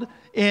traveled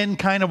in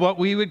kind of what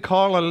we would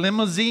call a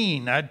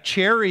limousine, a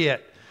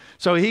chariot.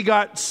 So he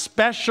got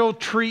special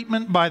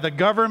treatment by the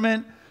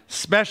government,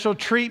 special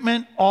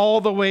treatment all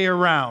the way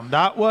around.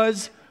 That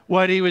was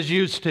what he was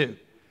used to.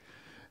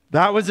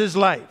 That was his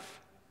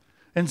life.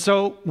 And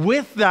so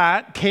with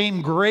that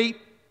came great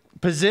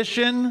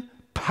position,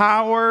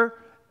 power,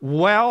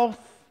 wealth,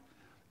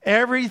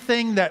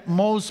 everything that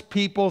most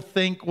people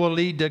think will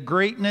lead to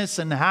greatness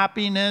and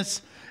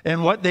happiness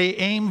and what they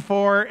aim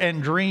for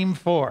and dream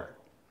for.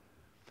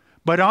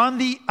 But on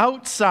the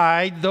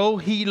outside, though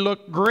he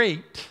looked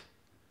great,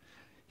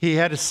 he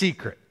had a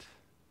secret,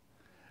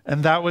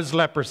 and that was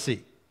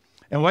leprosy.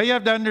 And what you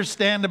have to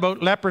understand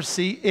about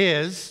leprosy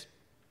is,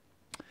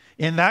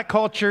 in that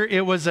culture,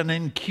 it was an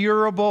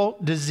incurable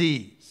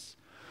disease.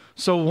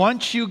 So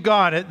once you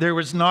got it, there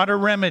was not a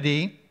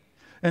remedy,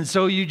 and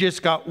so you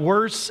just got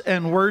worse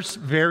and worse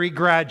very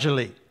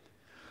gradually.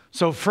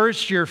 So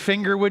first your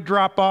finger would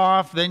drop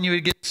off, then you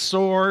would get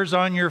sores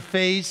on your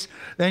face,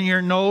 then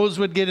your nose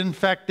would get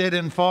infected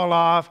and fall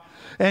off,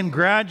 and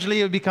gradually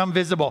it would become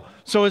visible.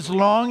 So as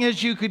long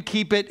as you could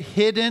keep it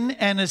hidden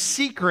and a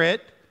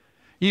secret,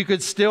 you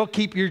could still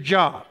keep your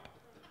job.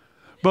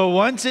 But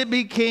once it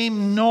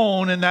became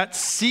known and that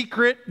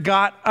secret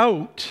got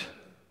out,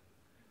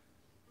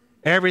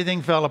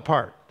 everything fell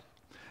apart.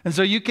 And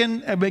so you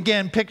can,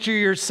 again, picture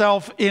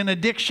yourself in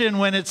addiction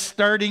when it's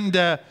starting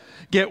to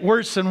get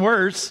worse and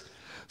worse.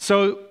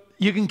 So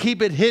you can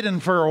keep it hidden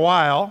for a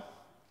while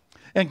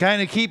and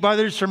kind of keep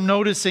others from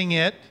noticing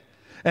it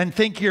and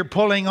think you're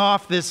pulling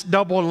off this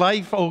double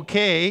life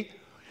okay,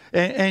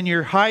 and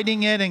you're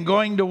hiding it and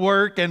going to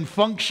work and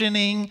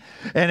functioning,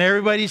 and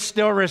everybody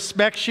still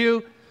respects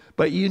you,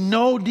 but you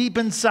know deep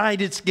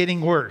inside it's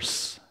getting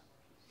worse.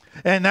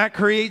 And that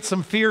creates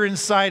some fear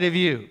inside of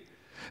you.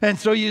 And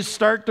so you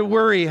start to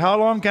worry, how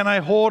long can I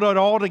hold it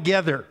all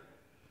together?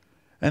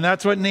 And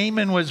that's what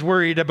Naaman was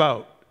worried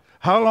about.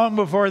 How long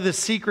before the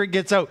secret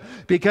gets out?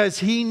 Because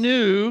he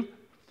knew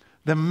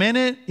the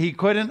minute he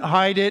couldn't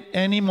hide it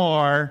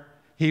anymore,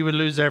 he would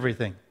lose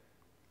everything.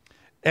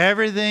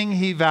 Everything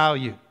he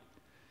valued.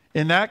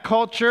 In that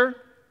culture,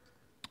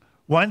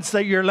 once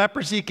that your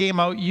leprosy came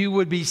out, you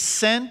would be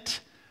sent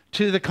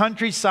to the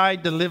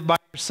countryside to live by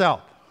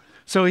yourself.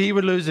 So he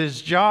would lose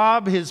his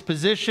job, his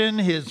position,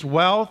 his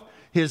wealth,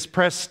 his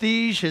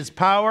prestige, his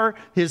power,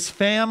 his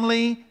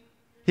family,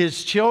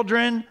 his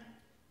children.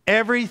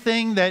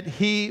 Everything that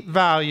he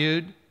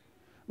valued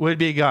would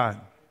be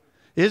gone.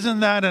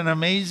 Isn't that an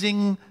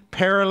amazing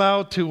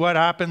parallel to what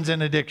happens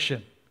in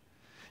addiction?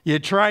 You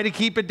try to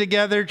keep it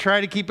together,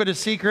 try to keep it a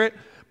secret,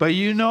 but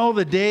you know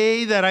the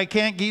day that I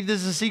can't keep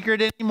this a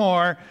secret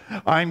anymore,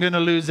 I'm going to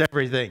lose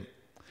everything.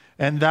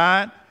 And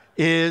that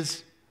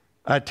is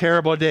a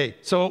terrible day.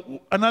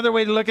 So another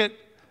way to look at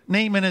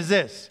Naaman is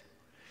this.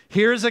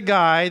 Here's a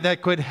guy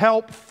that could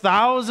help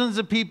thousands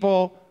of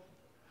people,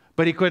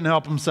 but he couldn't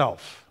help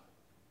himself.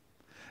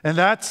 And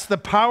that's the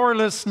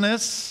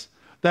powerlessness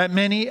that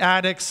many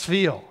addicts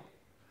feel.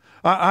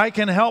 I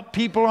can help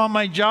people on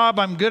my job.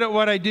 I'm good at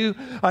what I do.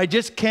 I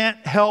just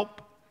can't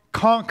help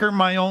conquer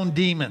my own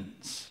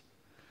demons.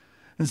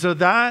 And so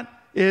that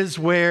is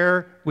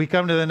where we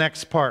come to the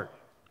next part.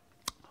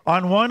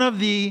 On one of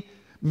the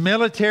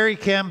military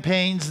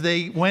campaigns,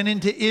 they went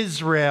into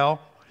Israel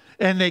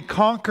and they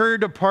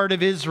conquered a part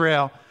of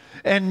Israel.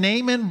 And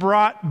Naaman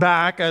brought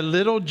back a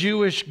little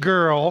Jewish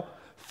girl,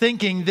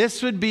 thinking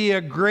this would be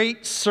a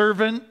great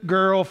servant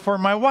girl for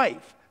my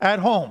wife at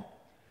home.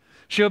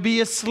 She'll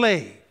be a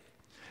slave.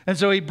 And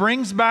so he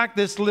brings back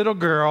this little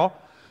girl.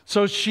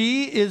 So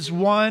she is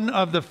one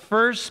of the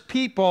first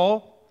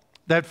people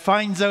that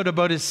finds out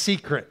about his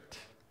secret,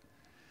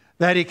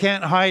 that he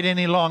can't hide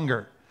any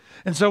longer.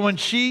 And so when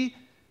she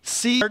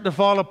sees it to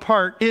fall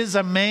apart, is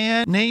a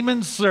man,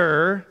 Naaman,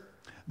 sir,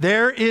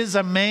 there is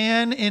a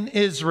man in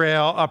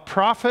Israel, a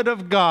prophet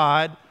of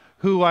God,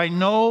 who I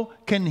know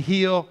can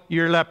heal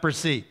your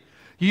leprosy.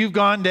 You've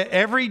gone to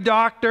every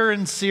doctor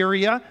in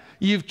Syria.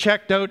 You've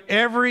checked out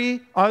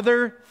every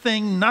other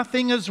thing.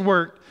 Nothing has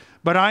worked.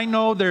 But I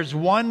know there's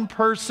one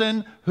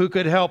person who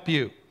could help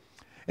you.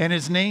 And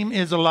his name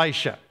is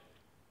Elisha.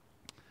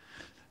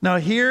 Now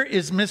here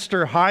is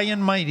Mr. High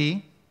and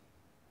Mighty,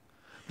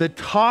 the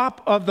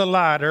top of the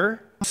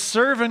ladder,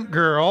 servant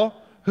girl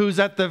who's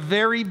at the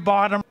very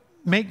bottom.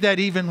 Make that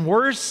even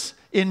worse.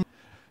 In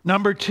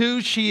number 2,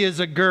 she is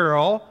a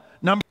girl.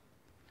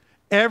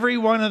 Every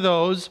one of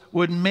those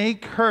would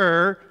make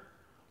her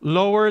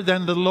lower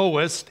than the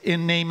lowest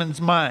in Naaman's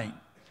mind.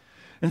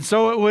 And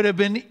so it would have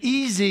been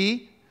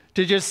easy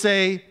to just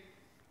say,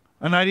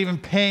 I'm not even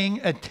paying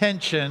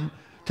attention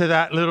to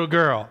that little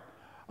girl.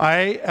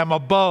 I am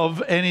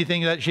above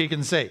anything that she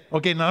can say.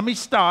 Okay, now let me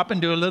stop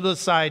and do a little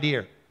aside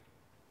here.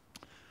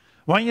 I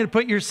want you to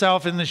put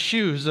yourself in the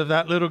shoes of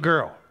that little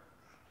girl.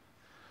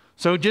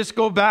 So just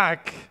go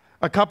back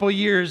a couple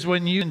years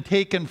when you've been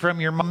taken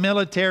from your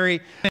military.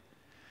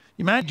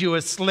 Imagine you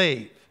a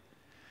slave.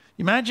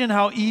 Imagine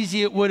how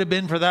easy it would have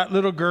been for that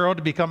little girl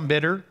to become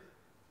bitter.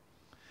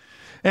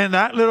 And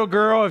that little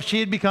girl, if she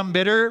had become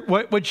bitter,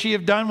 what would she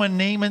have done when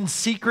Naaman's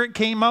secret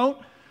came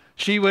out?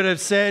 She would have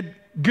said,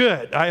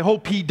 good, I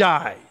hope he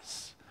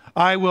dies.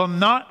 I will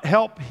not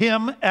help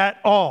him at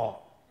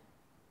all.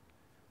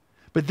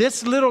 But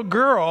this little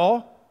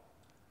girl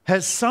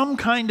has some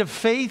kind of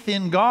faith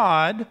in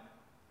God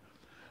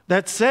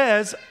that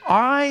says,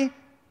 I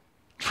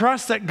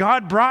trust that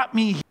God brought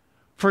me here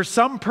for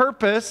some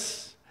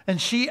purpose, and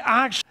she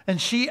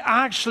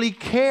actually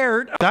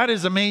cared. That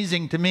is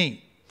amazing to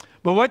me.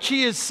 But what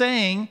she is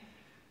saying,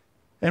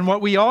 and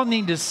what we all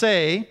need to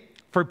say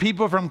for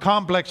people from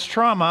complex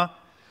trauma,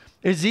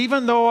 is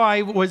even though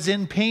I was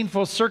in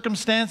painful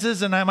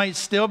circumstances, and I might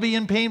still be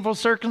in painful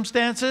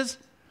circumstances,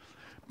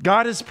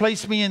 God has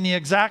placed me in the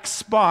exact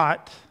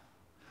spot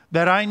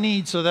that I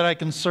need so that I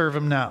can serve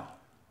him now.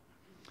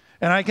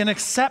 And I can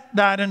accept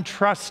that and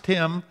trust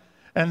him,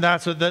 and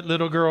that's what that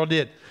little girl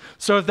did.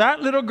 So if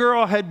that little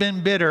girl had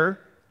been bitter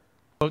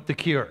about the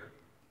cure,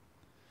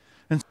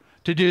 and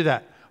to do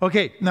that.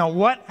 Okay, now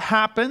what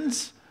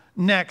happens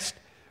next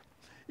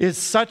is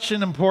such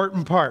an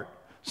important part.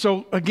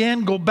 So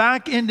again, go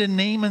back into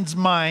Naaman's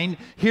mind,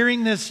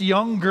 hearing this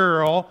young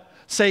girl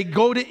say,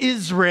 go to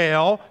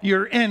Israel,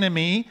 your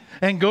enemy,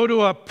 and go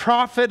to a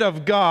prophet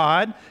of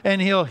God,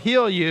 and he'll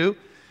heal you.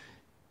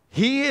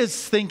 He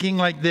is thinking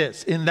like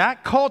this. In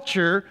that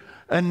culture,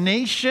 a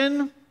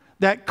nation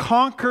that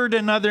conquered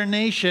another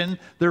nation,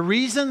 the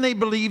reason they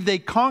believed they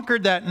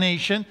conquered that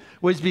nation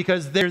was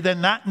because they're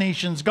than that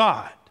nation's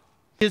God.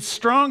 It's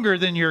stronger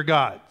than your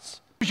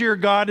God's. Your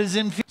God is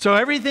inferior. So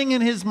everything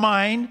in his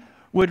mind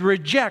would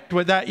reject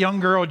what that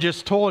young girl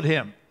just told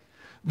him.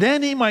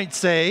 Then he might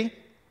say,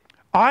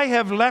 I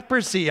have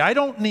leprosy. I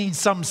don't need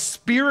some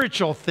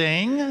spiritual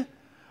thing.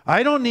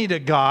 I don't need a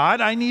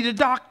God. I need a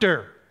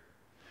doctor.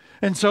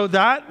 And so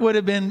that would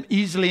have been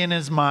easily in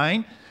his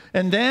mind.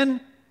 And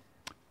then,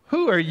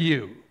 who are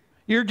you?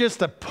 You're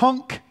just a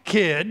punk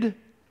kid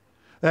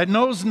that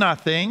knows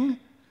nothing.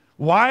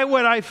 Why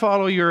would I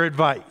follow your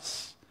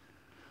advice?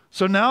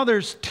 So now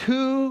there's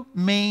two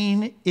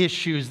main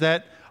issues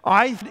that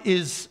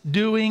is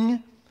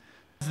doing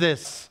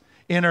this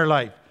in her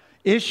life.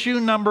 Issue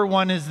number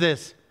one is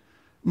this.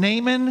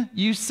 Naaman,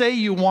 you say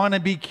you want to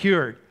be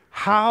cured.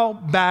 How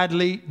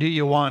badly do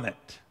you want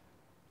it?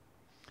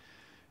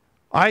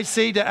 I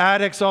say to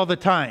addicts all the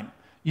time,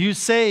 you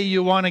say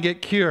you want to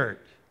get cured.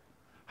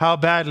 How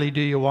badly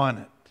do you want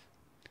it?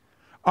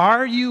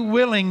 Are you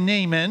willing,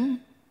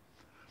 Naaman,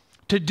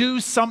 to do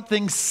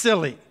something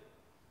silly,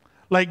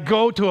 like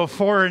go to a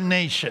foreign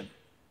nation?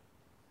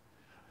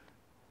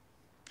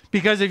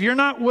 Because if you're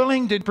not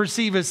willing to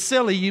perceive as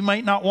silly, you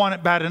might not want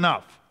it bad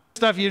enough.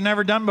 Stuff you've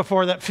never done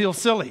before that feels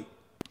silly.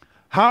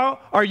 How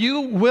are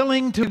you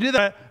willing to do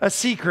that? A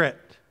secret.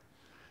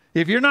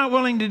 If you're not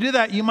willing to do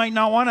that, you might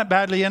not want it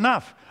badly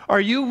enough. Are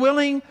you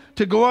willing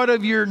to go out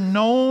of your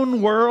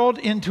known world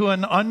into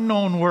an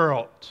unknown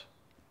world?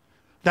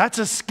 That's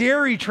a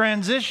scary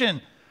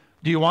transition.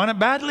 Do you want it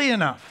badly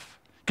enough?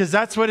 Because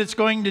that's what it's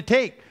going to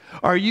take.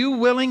 Are you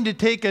willing to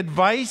take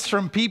advice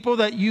from people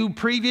that you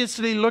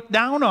previously looked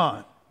down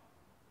on?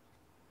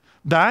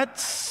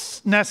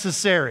 That's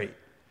necessary.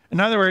 In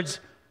other words,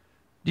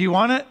 do you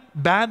want it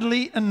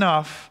badly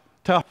enough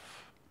to...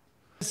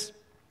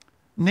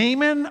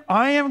 Naaman,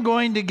 I am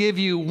going to give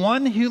you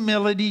one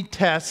humility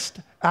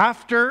test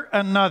after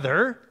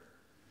another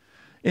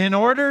in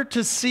order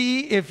to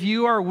see if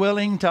you are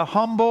willing to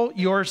humble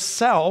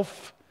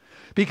yourself,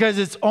 because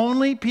it's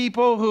only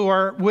people who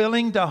are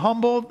willing to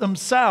humble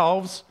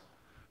themselves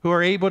who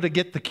are able to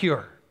get the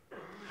cure.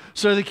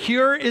 So the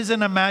cure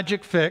isn't a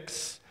magic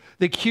fix.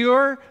 The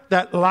cure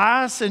that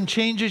lasts and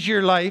changes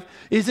your life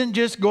isn't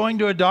just going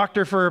to a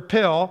doctor for a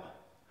pill.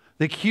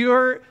 The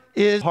cure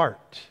is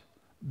heart.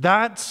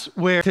 That's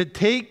where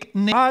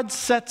God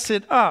sets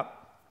it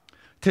up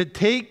to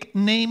take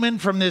Naaman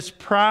from this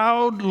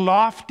proud,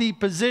 lofty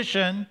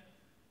position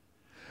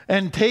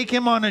and take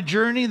him on a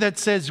journey that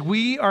says,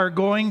 we are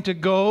going to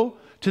go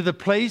to the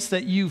place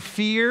that you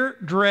fear,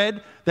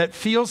 dread, that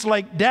feels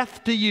like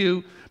death to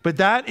you, but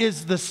that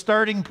is the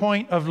starting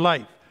point of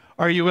life.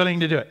 Are you willing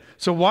to do it?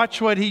 So watch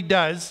what he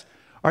does.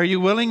 Are you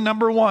willing,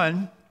 number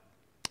one,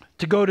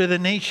 to go to the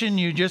nation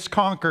you just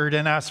conquered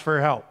and ask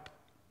for help?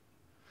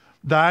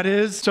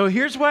 So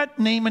here's what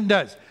Naaman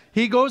does.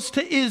 He goes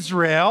to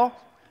Israel,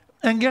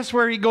 and guess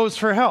where he goes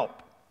for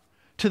help?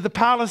 To the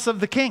palace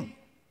of the king.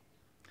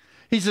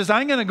 He says,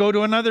 I'm going to go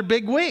to another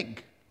big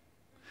wig,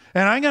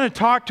 and I'm going to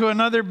talk to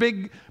another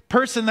big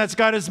person that's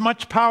got as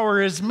much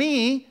power as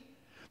me.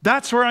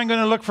 That's where I'm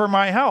going to look for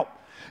my help.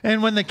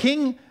 And when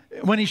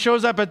he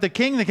shows up at the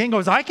king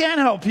goes, I can't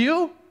help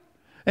you.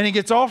 And he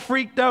gets all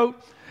freaked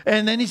out.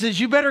 And then he says,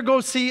 you better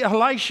go see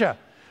Elisha.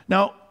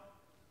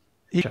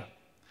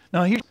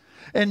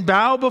 And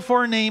bow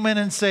before Naaman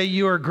and say,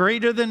 you are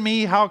greater than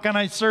me. How can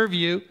I serve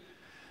you? Do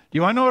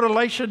you want to know what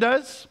Elisha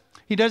does?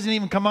 He doesn't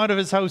even come out of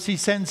his house. He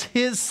sends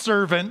his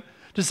servant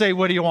to say,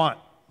 what do you want?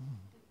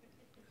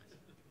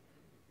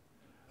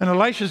 And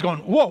Elisha's going,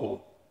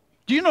 whoa,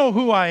 do you know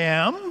who I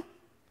am?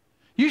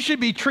 You should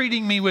be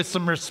treating me with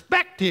some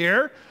respect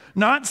here,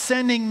 not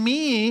sending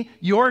me,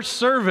 your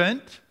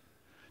servant,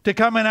 to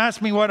come and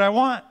ask me what I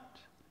want.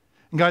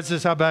 And God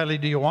says, how badly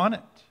do you want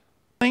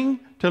it?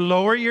 To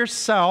lower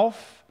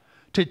yourself,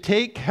 to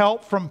take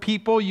help from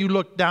people you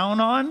look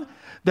down on,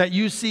 that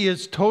you see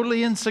as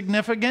totally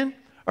insignificant.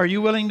 Are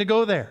you willing to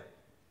go there?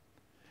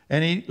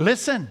 And he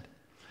listened.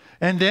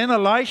 And then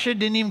Elisha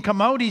didn't even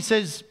come out. He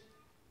says,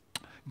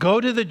 go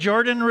to the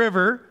Jordan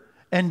River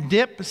and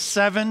dip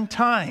 7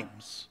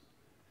 times.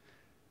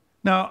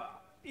 Now,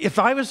 if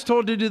I was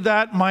told to do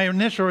that, my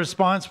initial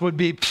response would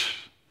be,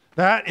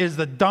 that is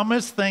the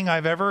dumbest thing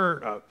I've ever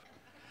heard of.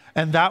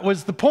 And that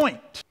was the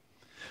point.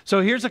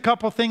 So here's a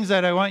couple things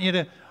that I want you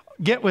to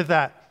get with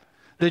that.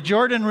 The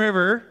Jordan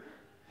River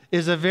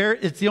is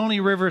it's the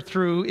only river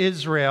through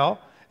Israel,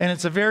 and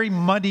it's a very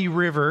muddy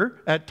river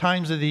at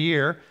times of the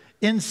year.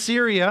 In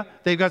Syria,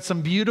 they've got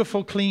some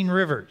beautiful, clean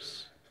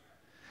rivers.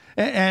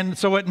 And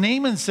so what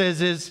Naaman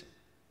says is,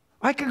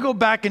 I could go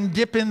back and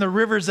dip in the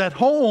rivers at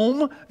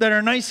home that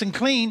are nice and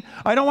clean.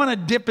 I don't want to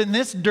dip in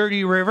this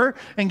dirty river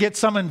and get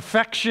some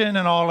infection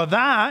and all of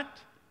that.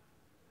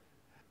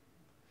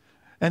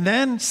 And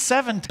then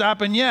 7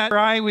 happened yet.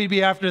 We'd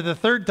be after the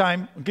 3rd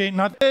time. Okay,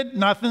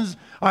 nothing's,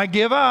 I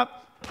give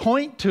up.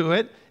 Point to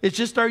it. It's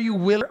just, are you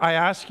willing? I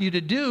ask you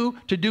to do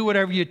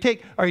whatever you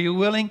take. Are you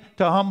willing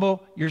to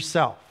humble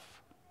yourself?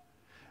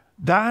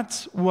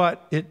 That's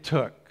what it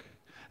took.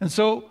 And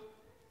so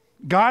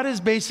God is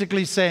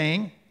basically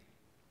saying,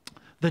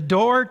 the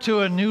door to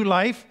a new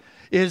life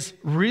is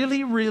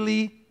really,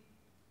 really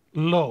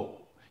low.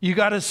 You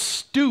got to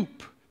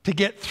stoop to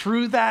get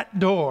through that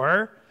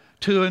door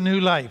to a new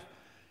life.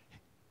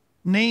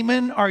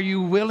 Naaman, are you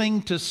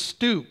willing to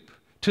stoop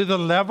to the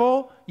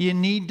level you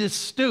need to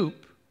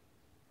stoop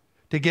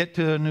to get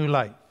to a new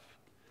life?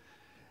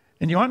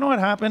 And you want to know what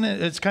happened?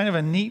 It's kind of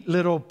a neat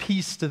little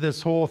piece to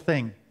this whole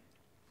thing.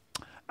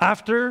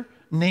 After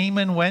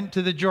Naaman went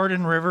to the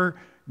Jordan River,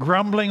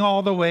 grumbling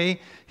all the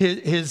way,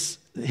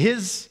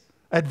 his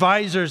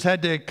advisors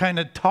had to kind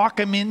of talk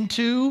him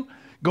into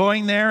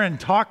going there and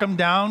talk him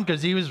down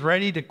because he was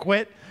ready to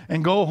quit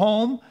and go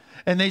home.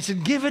 And they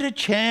said, give it a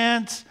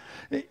chance,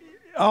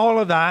 all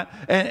of that.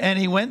 And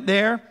he went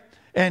there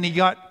and he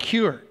got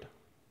cured.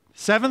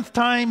 7th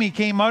time he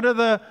came out of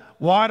the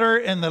water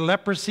and the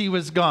leprosy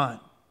was gone.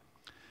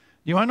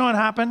 You want to know what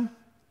happened?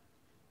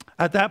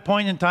 At that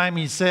point in time,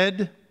 he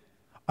said,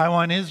 I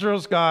want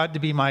Israel's God to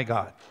be my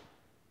God.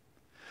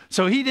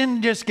 So he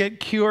didn't just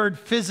get cured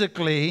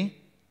physically,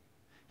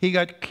 he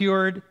got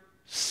cured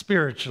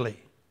spiritually.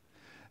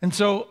 And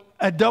so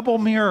a double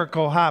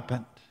miracle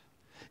happened.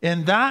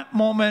 In that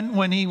moment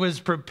when he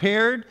was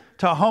prepared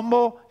to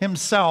humble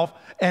himself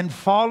and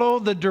follow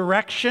the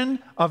direction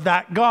of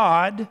that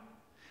God,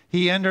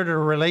 he entered a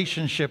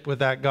relationship with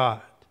that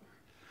God.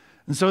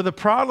 And so the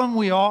problem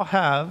we all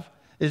have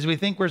is we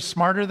think we're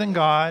smarter than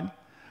God.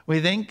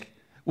 We think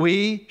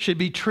we should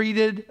be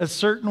treated a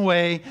certain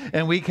way,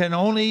 and we can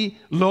only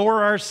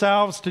lower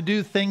ourselves to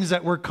do things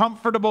that we're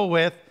comfortable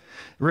with.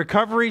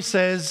 Recovery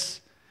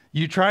says,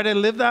 you try to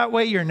live that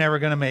way, you're never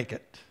going to make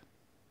it.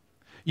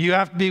 You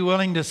have to be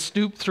willing to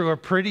stoop through a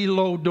pretty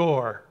low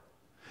door.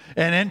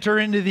 and enter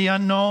into the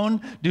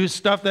unknown, do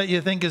stuff that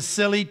you think is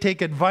silly,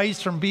 take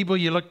advice from people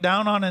you look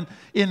down on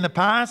in the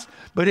past.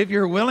 But if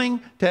you're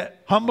willing to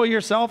humble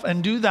yourself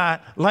and do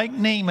that, like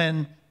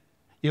Naaman,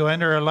 you'll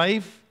enter a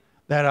life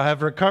that'll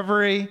have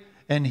recovery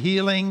and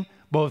healing,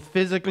 both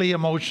physically,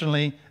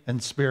 emotionally,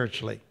 and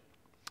spiritually.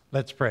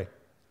 Let's pray.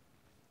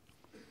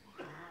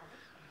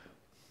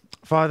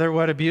 Father,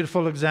 what a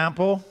beautiful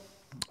example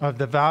of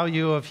the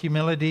value of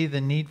humility,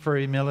 the need for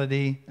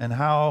humility, and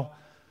how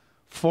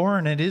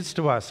foreign it is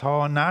to us,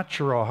 how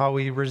unnatural, how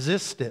we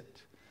resist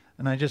it.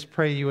 And I just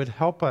pray you would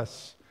help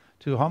us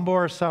to humble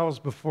ourselves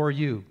before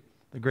you,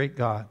 the great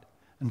God,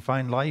 and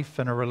find life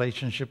and a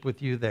relationship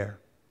with you there.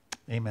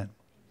 Amen.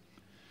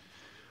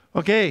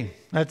 Okay,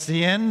 that's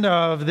the end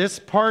of this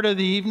part of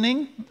the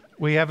evening.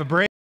 We have a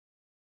break.